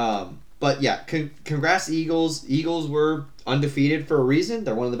 But yeah, congrats to Eagles. Eagles were undefeated for a reason.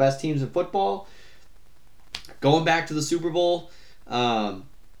 They're one of the best teams in football. Going back to the Super Bowl, I'm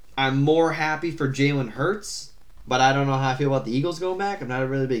more happy for Jalen Hurts, but I don't know how I feel about the Eagles going back. I'm not a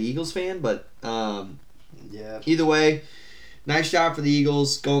really big Eagles fan, but either way, nice job for the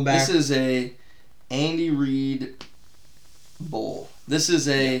Eagles going back. This is a Andy Reid Bowl. This is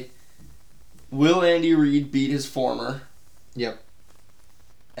a will Andy Reid beat his former? Yep.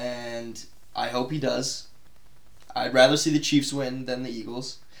 And I hope he does. I'd rather see the Chiefs win than the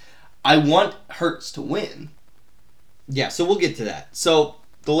Eagles. I want Hurts to win. Yeah, so we'll get to that. So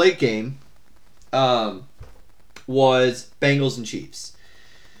the late game was Bengals and Chiefs.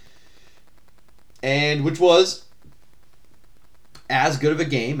 And which was as good of a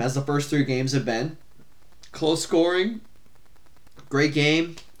game as the first 3 games have been. Close scoring. Great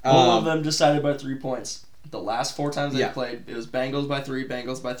game. All of them decided by 3 points. The last 4 times they played, it was Bengals by 3,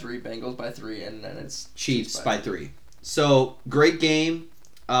 Bengals by 3, Bengals by 3, and then it's Chiefs by 3. So, great game.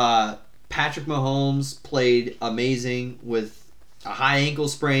 Patrick Mahomes played amazing with a high ankle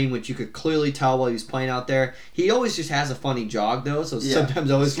sprain, which you could clearly tell while he was playing out there. He always just has a funny jog, though, so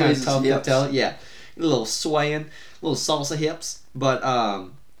sometimes always kind of tough to tell. Yeah, a little swaying, little salsa hips. But,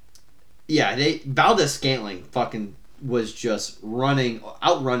 Valdez-Scantling fucking was just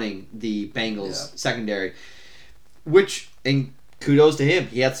outrunning the Bengals secondary, and kudos to him.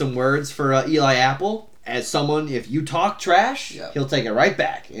 He had some words for Eli Apple. As someone, if you talk trash, he'll take it right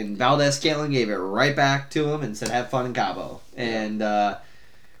back. And Valdez-Scantling gave it right back to him and said, "Have fun in Cabo," and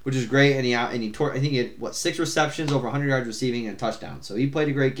which is great. And he tore. I think he had 6 receptions, over 100 yards receiving, and a touchdown. So he played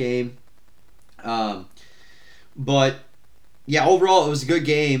a great game. But yeah, overall it was a good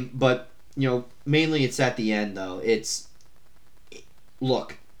game. But mainly it's at the end though.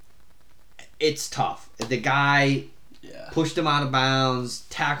 Look, it's tough. The guy pushed him out of bounds,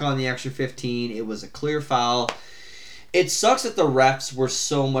 tackle on the extra 15. It was a clear foul. It sucks that the refs were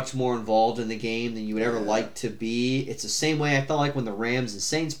so much more involved in the game than you would ever like to be. It's the same way I felt like when the Rams and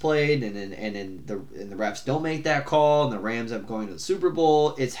Saints played, and the refs don't make that call, and the Rams end up going to the Super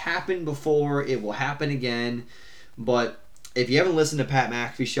Bowl. It's happened before. It will happen again. But if you haven't listened to Pat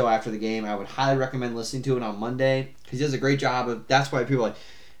McAfee's show after the game, I would highly recommend listening to it on Monday because he does a great job of. That's why people are like,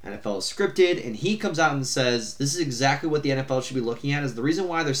 NFL is scripted, and he comes out and says this is exactly what the NFL should be looking at. Is the reason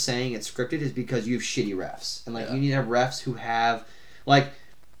why they're saying it's scripted is because you have shitty refs, and you need to have refs who have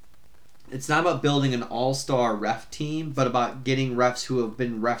it's not about building an all-star ref team, but about getting refs who have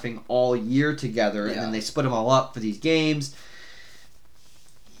been reffing all year together, and then they split them all up for these games.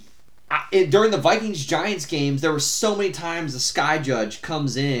 During the Vikings-Giants games, there were so many times the sky judge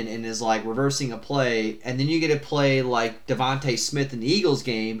comes in and is reversing a play, and then you get a play like Devontae Smith in the Eagles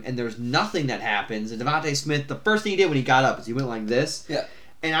game, and there's nothing that happens. And Devontae Smith, the first thing he did when he got up is he went like this. Yeah.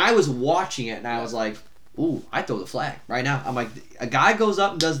 And I was watching it, and I was like, ooh, I throw the flag right now. I'm like, a guy goes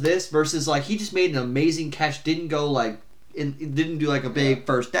up and does this versus he just made an amazing catch, didn't go didn't do a big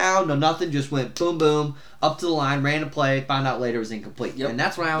first down, no nothing, just went boom boom up to the line, ran a play, found out later it was incomplete. Yep. And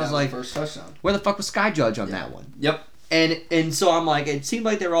that's when I was like, first touchdown. Where the fuck was Sky Judge on that one? Yep. And so I'm like, it seemed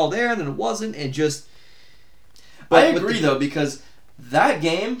like they were all there, and then it wasn't. It just. I agree though, because that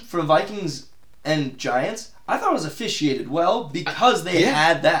game for Vikings and Giants, I thought was officiated well because they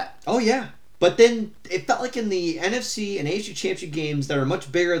had that. Oh yeah. But then it felt like in the NFC and AFC Championship games that are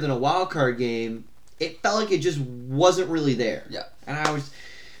much bigger than a wild card game, it felt like it just wasn't really there. Yeah. And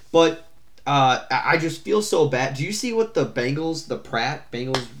I just feel so bad. Do you see what the Bengals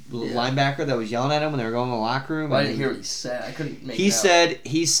linebacker that was yelling at him when they were going in the locker room? Well, I didn't hear what he said. I couldn't make it out.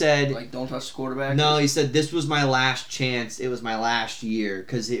 He said... don't touch the quarterback? No, he said, this was my last chance. It was my last year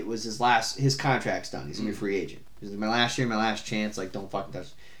because it was his contract's done. He's going to be a free agent. This is my last year, my last chance. Don't fucking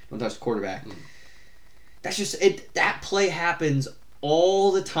touch the quarterback. That's just... That play happens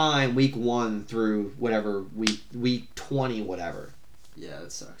all the time, week 1 through whatever, week 20, whatever. Yeah,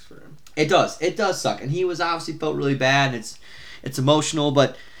 it sucks for him. It does. It does suck. And he was obviously felt really bad, and it's emotional,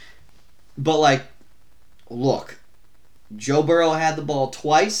 but look, Joe Burrow had the ball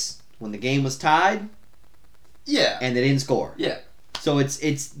twice when the game was tied. Yeah. And they didn't score. Yeah. So it's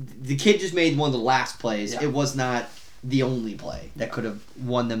the kid just made one of the last plays. Yeah. It was not the only play that could have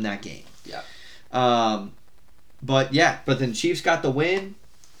won them that game. Yeah. But then Chiefs got the win.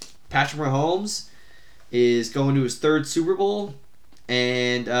 Patrick Mahomes is going to his 3rd Super Bowl.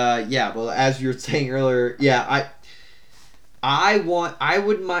 And as you were saying earlier, I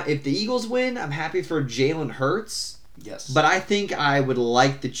wouldn't mind if the Eagles win. I'm happy for Jalen Hurts. Yes. But I think I would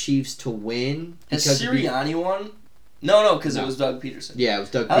like the Chiefs to win. Has Sirianni won? No, because it was Doug Peterson. Yeah, it was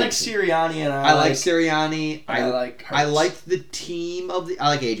Doug Peterson. I like Sirianni, and I like Sirianni. I like Hurts. I like the team I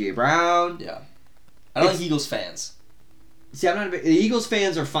like AJ Brown. Yeah. I don't like Eagles fans. See, the Eagles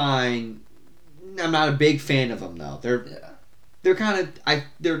fans are fine. I'm not a big fan of them though. They're kind of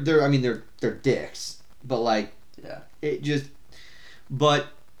they're dicks, but it just. But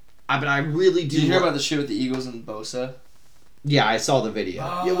I really do. Did you hear about the shit with the Eagles and Bosa? Yeah, I saw the video.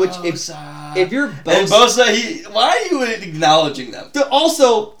 Yeah, which if you're Bosa, and Bosa, why are you acknowledging them?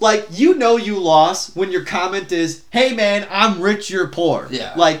 Also, you lost when your comment is, "Hey man, I'm rich, you're poor."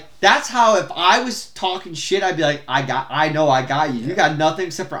 Yeah. That's how if I was talking shit, I'd be like, I know I got you. Yeah. You got nothing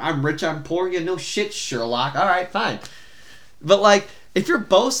except for I'm rich, I'm poor. Yeah, no shit, Sherlock. All right, fine. But if you're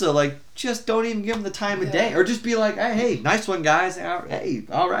Bosa, just don't even give him the time of day, or just be like, hey, nice one, guys. Hey,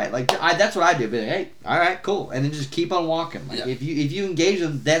 all right. That's what I do. Be like, hey, all right, cool, and then just keep on walking. If you engage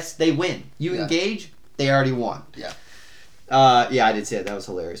them, they win. You engage, they already won. Yeah. I did say that. That was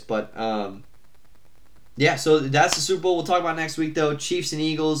hilarious. But so that's the Super Bowl. We'll talk about next week though. Chiefs and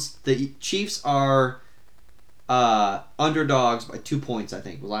Eagles. The Chiefs are underdogs by 2 points. I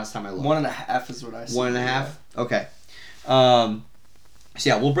think the last time I looked. 1.5 is what I said. 1.5. Okay.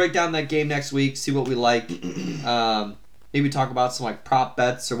 We'll break down that game next week, see what we like. Maybe talk about some prop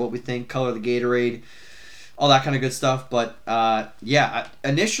bets or what we think, color of the Gatorade, all that kind of good stuff. But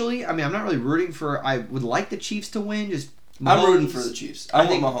initially, I'm not really rooting for. I would like the Chiefs to win. I'm rooting for the Chiefs. I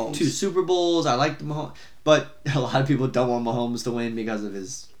think Mahomes. 2 Super Bowls. I like the Mahomes, but a lot of people don't want Mahomes to win because of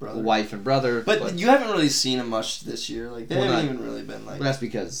his wife and brother. But you haven't really seen him much this year. They haven't even really been Well, that's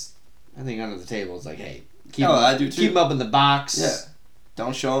because I think under the table it's hey. I do too. Keep him up in the box. Yeah.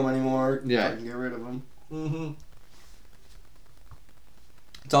 Don't show him anymore. Yeah. I can get rid of him. Mm-hmm.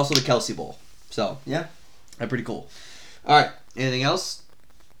 It's also the Kelsey Bowl. So. Yeah. That's pretty cool. All right. Anything else?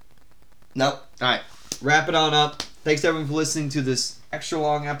 Nope. All right. Wrap it on up. Thanks everyone for listening to this extra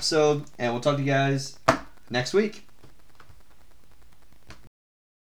long episode, and we'll talk to you guys next week.